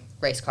driving,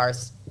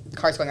 cars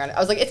going around. I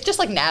was like, it's just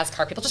like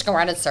NASCAR. People just go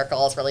around in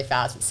circles really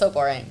fast. It's so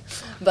boring.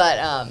 But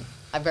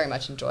I'm very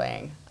much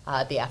enjoying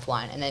the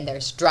F1. And then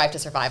there's Drive to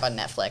Survive on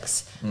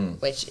Netflix,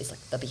 which is like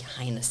the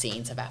behind the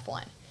scenes of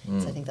F1.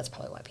 So I think that's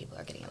probably why people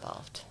are getting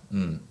involved.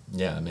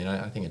 Yeah, I mean,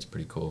 I think it's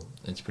pretty cool.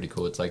 It's pretty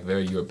cool. It's like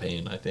very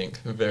European, I think.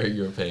 Very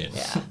European.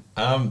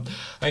 Yeah.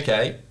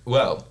 Okay,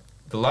 well,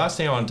 the last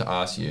thing I wanted to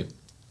ask you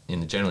in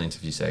the general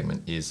interview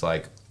segment is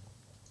like,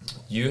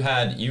 you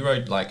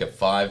wrote like a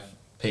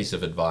 5-piece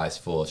of advice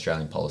for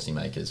Australian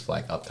policymakers for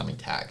like upcoming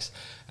tax.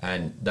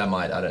 And that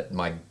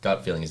my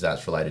gut feeling is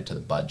that's related to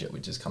the budget,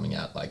 which is coming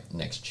out like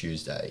next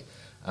Tuesday.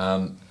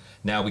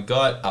 Now we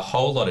got a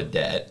whole lot of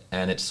debt,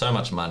 and it's so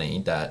much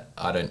money that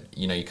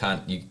you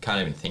can't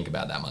even think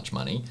about that much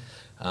money.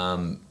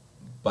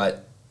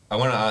 But I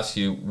want to ask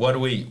you, what do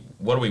we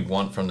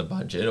want from the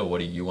budget, or what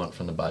do you want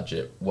from the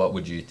budget? What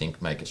would you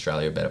think make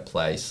Australia a better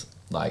place?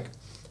 Like,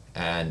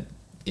 and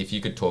if you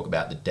could talk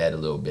about the debt a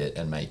little bit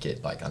and make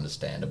it like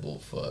understandable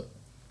for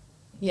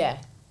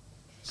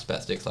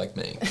spastics like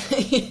me.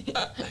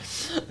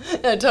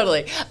 No,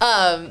 totally.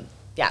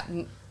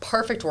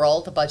 Perfect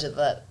world. The budget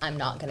that I'm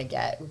not going to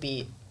get would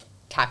be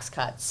tax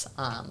cuts,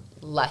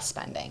 less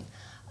spending,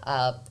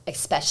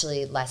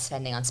 especially less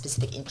spending on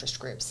specific interest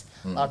groups.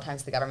 A lot of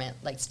times the government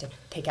likes to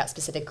pick out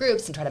specific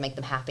groups and try to make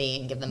them happy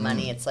and give them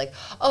money. It's like,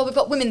 oh, we've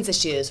got women's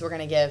issues. We're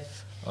going to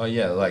give... Oh,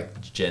 yeah,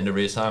 like gender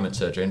reassignment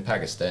surgery in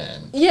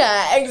Pakistan.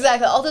 Yeah,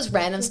 exactly. All this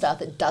random stuff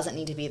that doesn't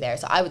need to be there.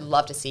 So I would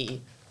love to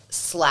see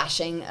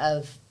slashing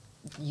of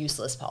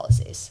useless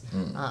policies,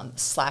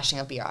 slashing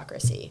of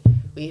bureaucracy.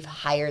 We've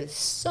hired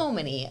so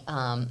many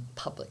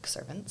public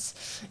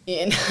servants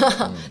in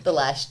the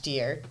last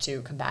year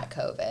to combat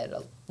COVID.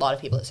 A lot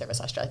of people at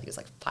Service Australia, I think it was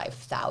like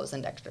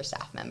 5,000 extra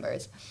staff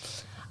members.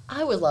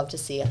 I would love to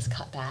see us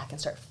cut back and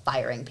start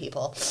firing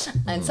people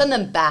and send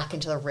them back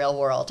into the real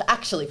world to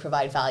actually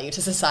provide value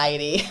to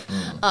society.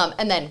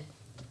 And then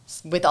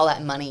with all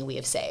that money we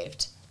have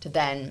saved, to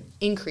then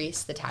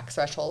increase the tax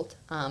threshold.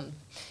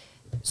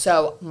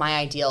 So my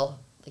ideal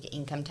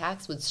income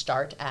tax would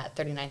start at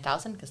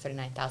 $39,000 because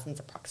 $39,000 is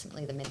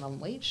approximately the minimum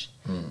wage.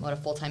 What a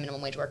full-time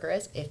minimum wage worker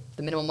is. If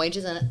the minimum wage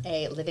isn't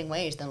a living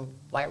wage, then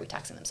why are we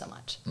taxing them so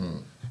much?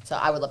 So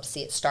I would love to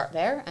see it start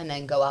there and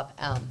then go up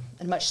at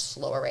a much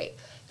slower rate.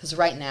 Because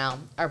right now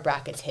our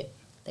brackets hit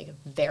like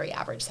very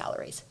average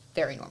salaries,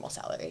 very normal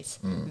salaries,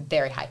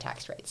 very high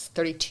tax rates.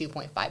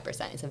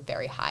 32.5% is a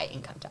very high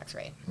income tax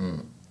rate.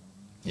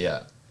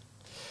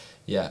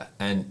 Yeah.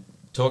 And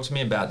talk to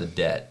me about the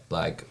debt.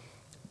 Like,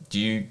 do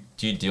you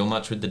deal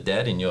much with the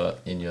debt in your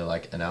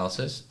like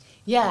analysis?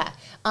 Yeah.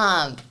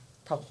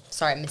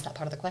 Sorry, I missed that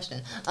part of the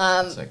question.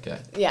 It's okay.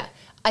 Yeah,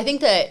 I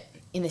think that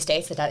in the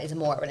States that is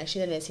more of an issue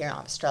than it is here in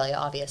Australia,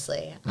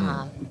 obviously.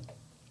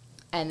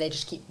 And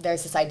there's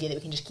this idea that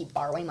we can just keep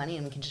borrowing money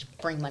and we can just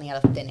bring money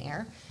out of thin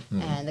air,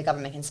 and the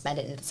government can spend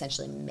it and it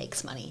essentially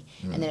makes money.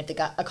 And then if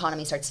the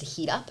economy starts to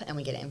heat up and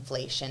we get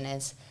inflation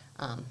as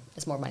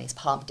more money is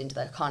pumped into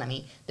the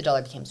economy, the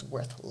dollar becomes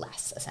worth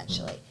less,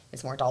 essentially.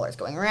 There's more dollars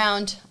going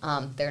around.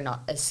 They're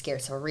not as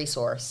scarce of a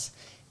resource.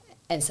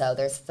 And so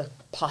there's the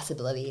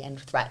possibility and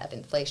threat of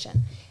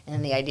inflation. And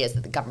then the idea is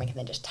that the government can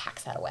then just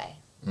tax that away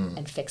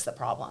and fix the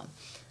problem.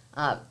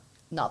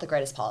 Not the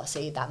greatest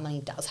policy. That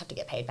money does have to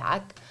get paid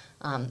back.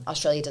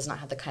 Australia does not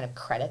have the kind of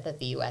credit that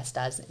the US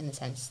does, in the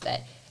sense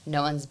that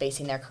no one's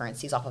basing their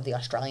currencies off of the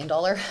Australian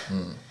dollar.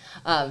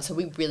 So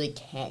we really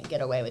can't get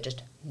away with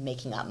just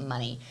making up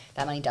money.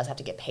 That money does have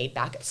to get paid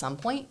back at some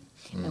point,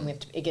 and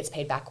it gets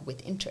paid back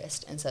with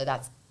interest, and so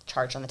that's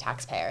charged on the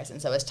taxpayers.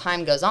 And so as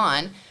time goes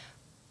on,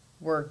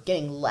 we're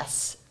getting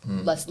less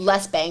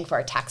bang for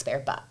our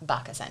taxpayer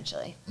buck,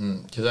 essentially.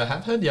 Because I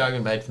have heard the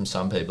argument made from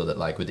some people that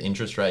like with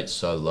interest rates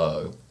so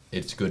low,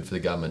 it's good for the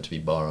government to be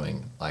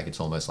borrowing. Like it's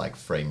almost like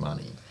free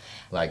money.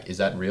 Like, is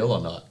that real or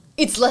not?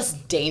 It's less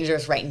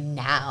dangerous right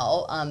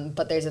now,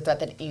 but there's a threat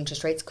that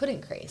interest rates could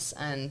increase,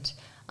 and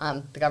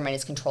the government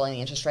is controlling the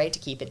interest rate to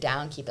keep it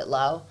down, keep it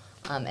low.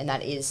 and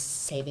that is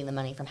saving the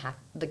money from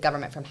the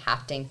government from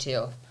having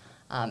to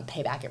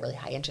pay back at really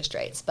high interest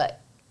rates.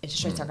 But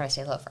interest rates aren't going to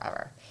stay low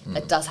forever.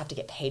 That does have to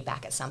get paid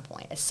back at some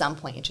point. At some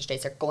point, interest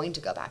rates are going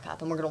to go back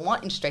up, and we're going to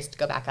want interest rates to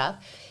go back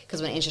up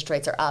because when interest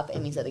rates are up,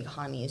 it means that the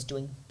economy is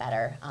doing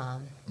better.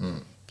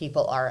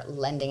 People are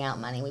lending out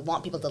money. We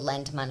want people to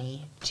lend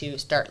money to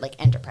start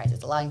like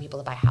enterprises, allowing people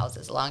to buy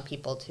houses, allowing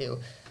people to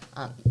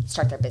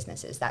start their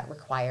businesses. That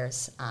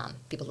requires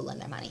people to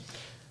lend their money.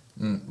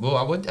 Well,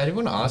 I did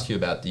want to ask you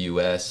about the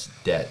US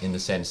debt in the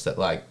sense that,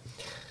 like,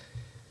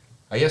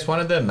 I guess one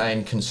of the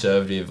main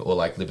conservative or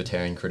like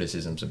libertarian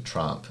criticisms of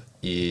Trump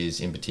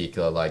is in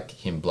particular like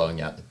him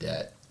blowing out the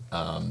debt.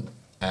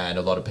 And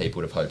a lot of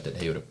people would have hoped that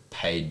he would have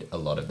paid a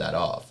lot of that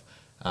off.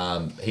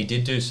 He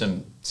did do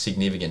some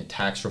significant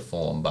tax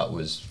reform, but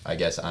was, I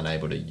guess,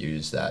 unable to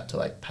use that to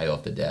like pay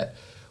off the debt.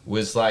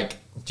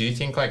 Do you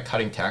think like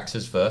cutting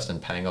taxes first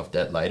and paying off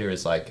debt later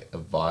is like a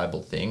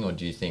viable thing, or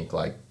do you think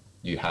like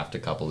you have to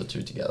couple the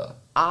two together?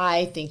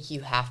 I think you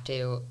have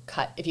to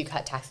if you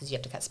cut taxes, you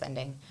have to cut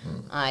spending.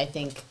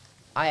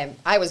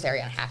 I was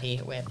very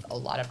unhappy with a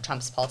lot of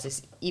Trump's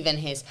policies, even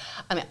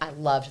I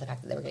loved the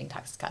fact that they were getting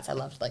tax cuts. I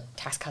loved like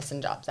Tax Cuts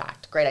and Jobs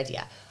Act, great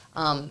idea.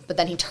 But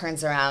then he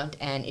turns around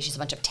and issues a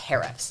bunch of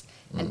tariffs,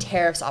 and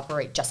tariffs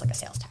operate just like a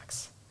sales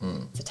tax.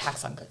 It's a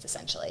tax on goods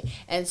essentially.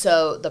 And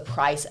so the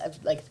price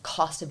of like the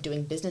cost of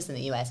doing business in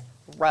the US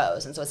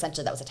rose, and so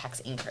essentially that was a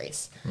tax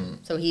increase.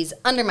 So he's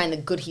undermined the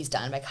good he's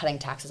done by cutting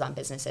taxes on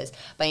businesses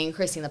by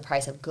increasing the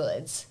price of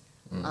goods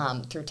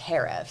through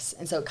tariffs,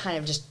 and so it kind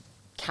of just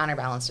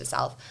counterbalanced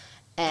itself,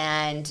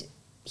 and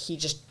he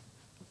just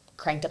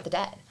cranked up the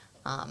debt.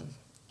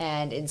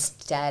 And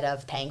instead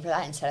of paying for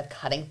that, instead of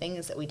cutting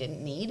things that we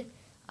didn't need,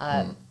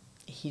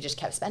 he just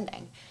kept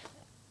spending,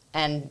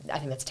 and I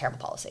think that's a terrible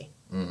policy.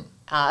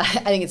 I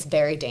think it's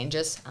very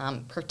dangerous,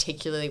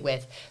 particularly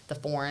with the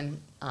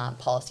foreign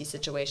policy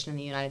situation in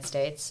the United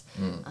States.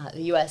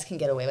 The U.S. can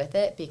get away with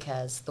it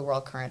because the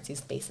world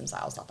currencies base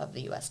themselves off of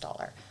the U.S.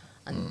 dollar.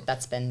 And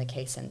that's been the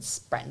case since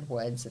Bretton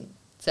Woods. And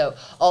so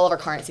all of our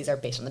currencies are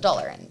based on the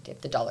dollar. And if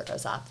the dollar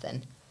goes up,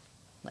 then,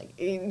 like,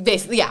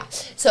 basically, yeah.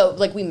 So,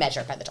 like, we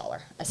measure by the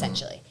dollar,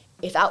 essentially.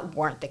 If that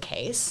weren't the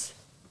case,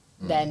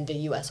 then the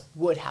U.S.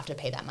 would have to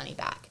pay that money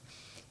back.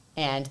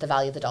 And the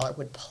value of the dollar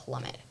would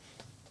plummet.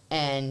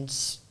 And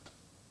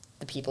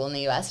the people in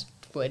the U.S.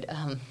 would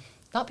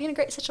not be in a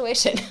great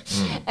situation.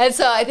 And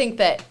so I think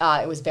that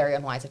it was very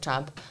unwise of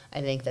Trump. I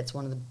think that's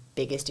one of the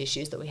biggest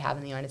issues that we have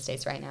in the United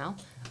States right now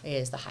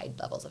is the high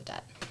levels of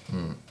debt.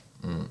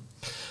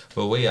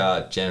 Well, we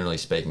are, generally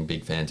speaking,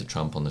 big fans of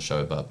Trump on the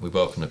show, but we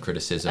welcome the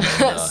criticism.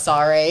 And,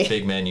 Sorry.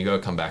 Big man, you got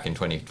to come back in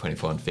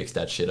 2024 and fix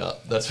that shit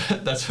up.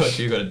 That's what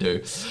you got to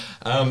do.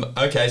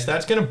 Okay, so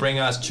that's going to bring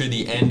us to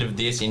the end of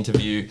this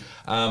interview.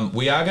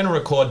 We are going to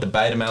record the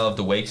Beta Male of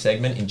the Week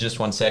segment in just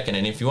 1 second,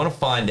 and if you want to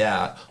find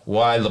out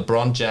why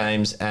LeBron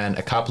James and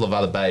a couple of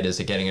other betas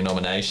are getting a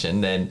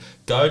nomination, then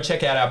go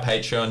check out our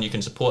Patreon. You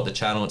can support the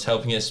channel. It's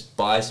helping us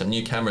buy some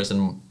new cameras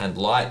and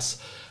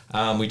lights.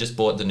 We just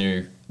bought the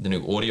new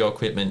audio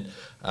equipment,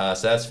 so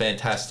that's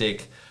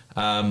fantastic.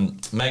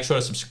 Make sure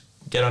to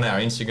get on our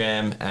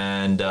Instagram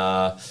and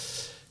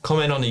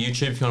comment on the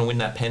YouTube if you want to win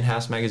that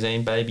Penthouse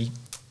magazine, baby.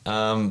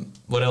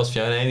 What else,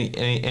 Fiona?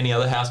 Any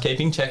other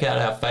housekeeping? Check out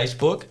our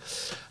Facebook.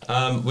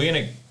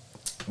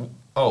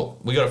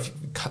 We got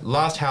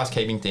last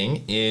housekeeping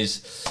thing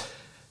is,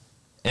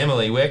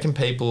 Emily, where can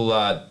people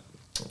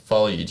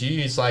follow you? Do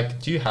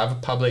you have a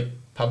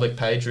public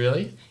page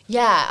really?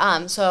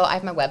 Yeah, so I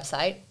have my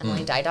website,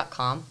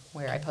 emilydye.com,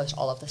 where I post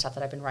all of the stuff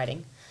that I've been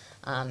writing,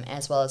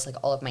 as well as like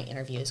all of my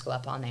interviews go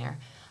up on there.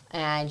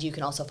 And you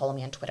can also follow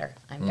me on Twitter.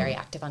 I'm very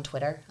active on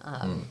Twitter.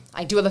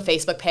 I do have a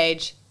Facebook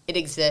page. It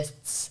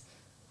exists.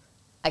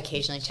 I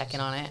occasionally check in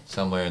on it.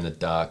 Somewhere in the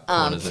dark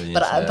corners of the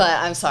internet. But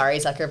I'm sorry,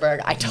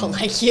 Zuckerberg, I don't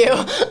like you.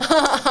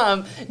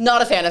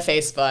 Not a fan of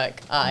Facebook.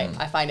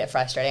 I find it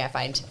frustrating. I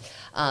find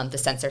the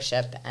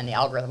censorship and the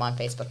algorithm on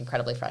Facebook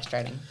incredibly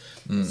frustrating.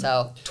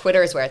 So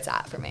Twitter is where it's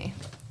at for me.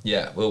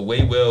 Yeah, well,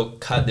 we will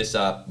cut this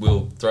up.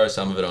 We'll throw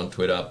some of it on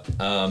Twitter.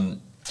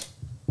 And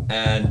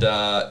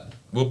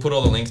we'll put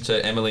all the links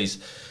to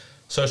Emily's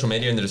social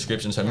media in the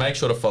description, so make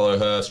sure to follow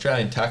her.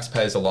 Australian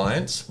Taxpayers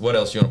Alliance. What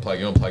else you want to plug?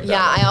 You want to plug that?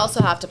 Yeah, I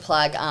also have to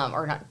plug,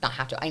 or not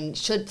have to, I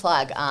should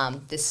plug,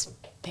 this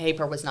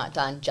paper was not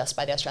done just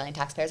by the Australian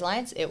Taxpayers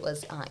Alliance. It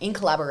was in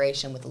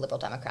collaboration with the Liberal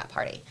Democrat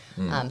Party.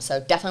 So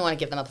definitely want to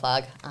give them a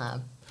plug.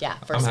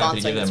 For I'm sponsoring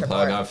happy to give them this a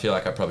plug. report. I feel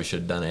like I probably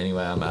should have done it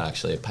anyway. I'm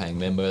actually a paying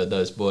member of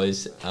those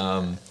boys.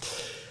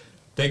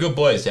 They're good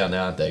boys down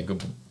there, aren't they?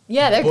 Good.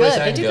 Yeah, they're boys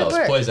good. They and do girls. good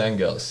work. Boys and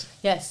girls.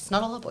 Yes, it's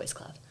not all a boys'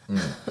 club.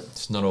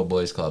 It's not all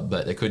boys club,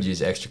 but they could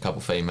use extra couple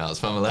females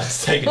if I'm allowed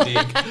to take a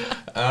dig.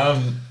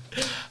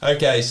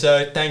 Okay,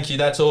 so thank you.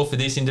 That's all for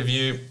this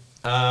interview.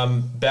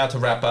 About to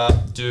wrap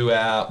up, do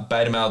our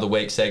Beta Male of the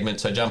Week segment,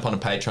 so jump on a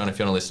Patreon if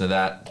you want to listen to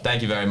that.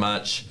 Thank you very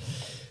much.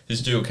 This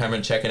is Dual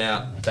Cameron checking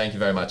out. Thank you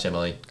very much,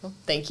 Emily. Cool.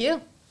 Thank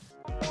you.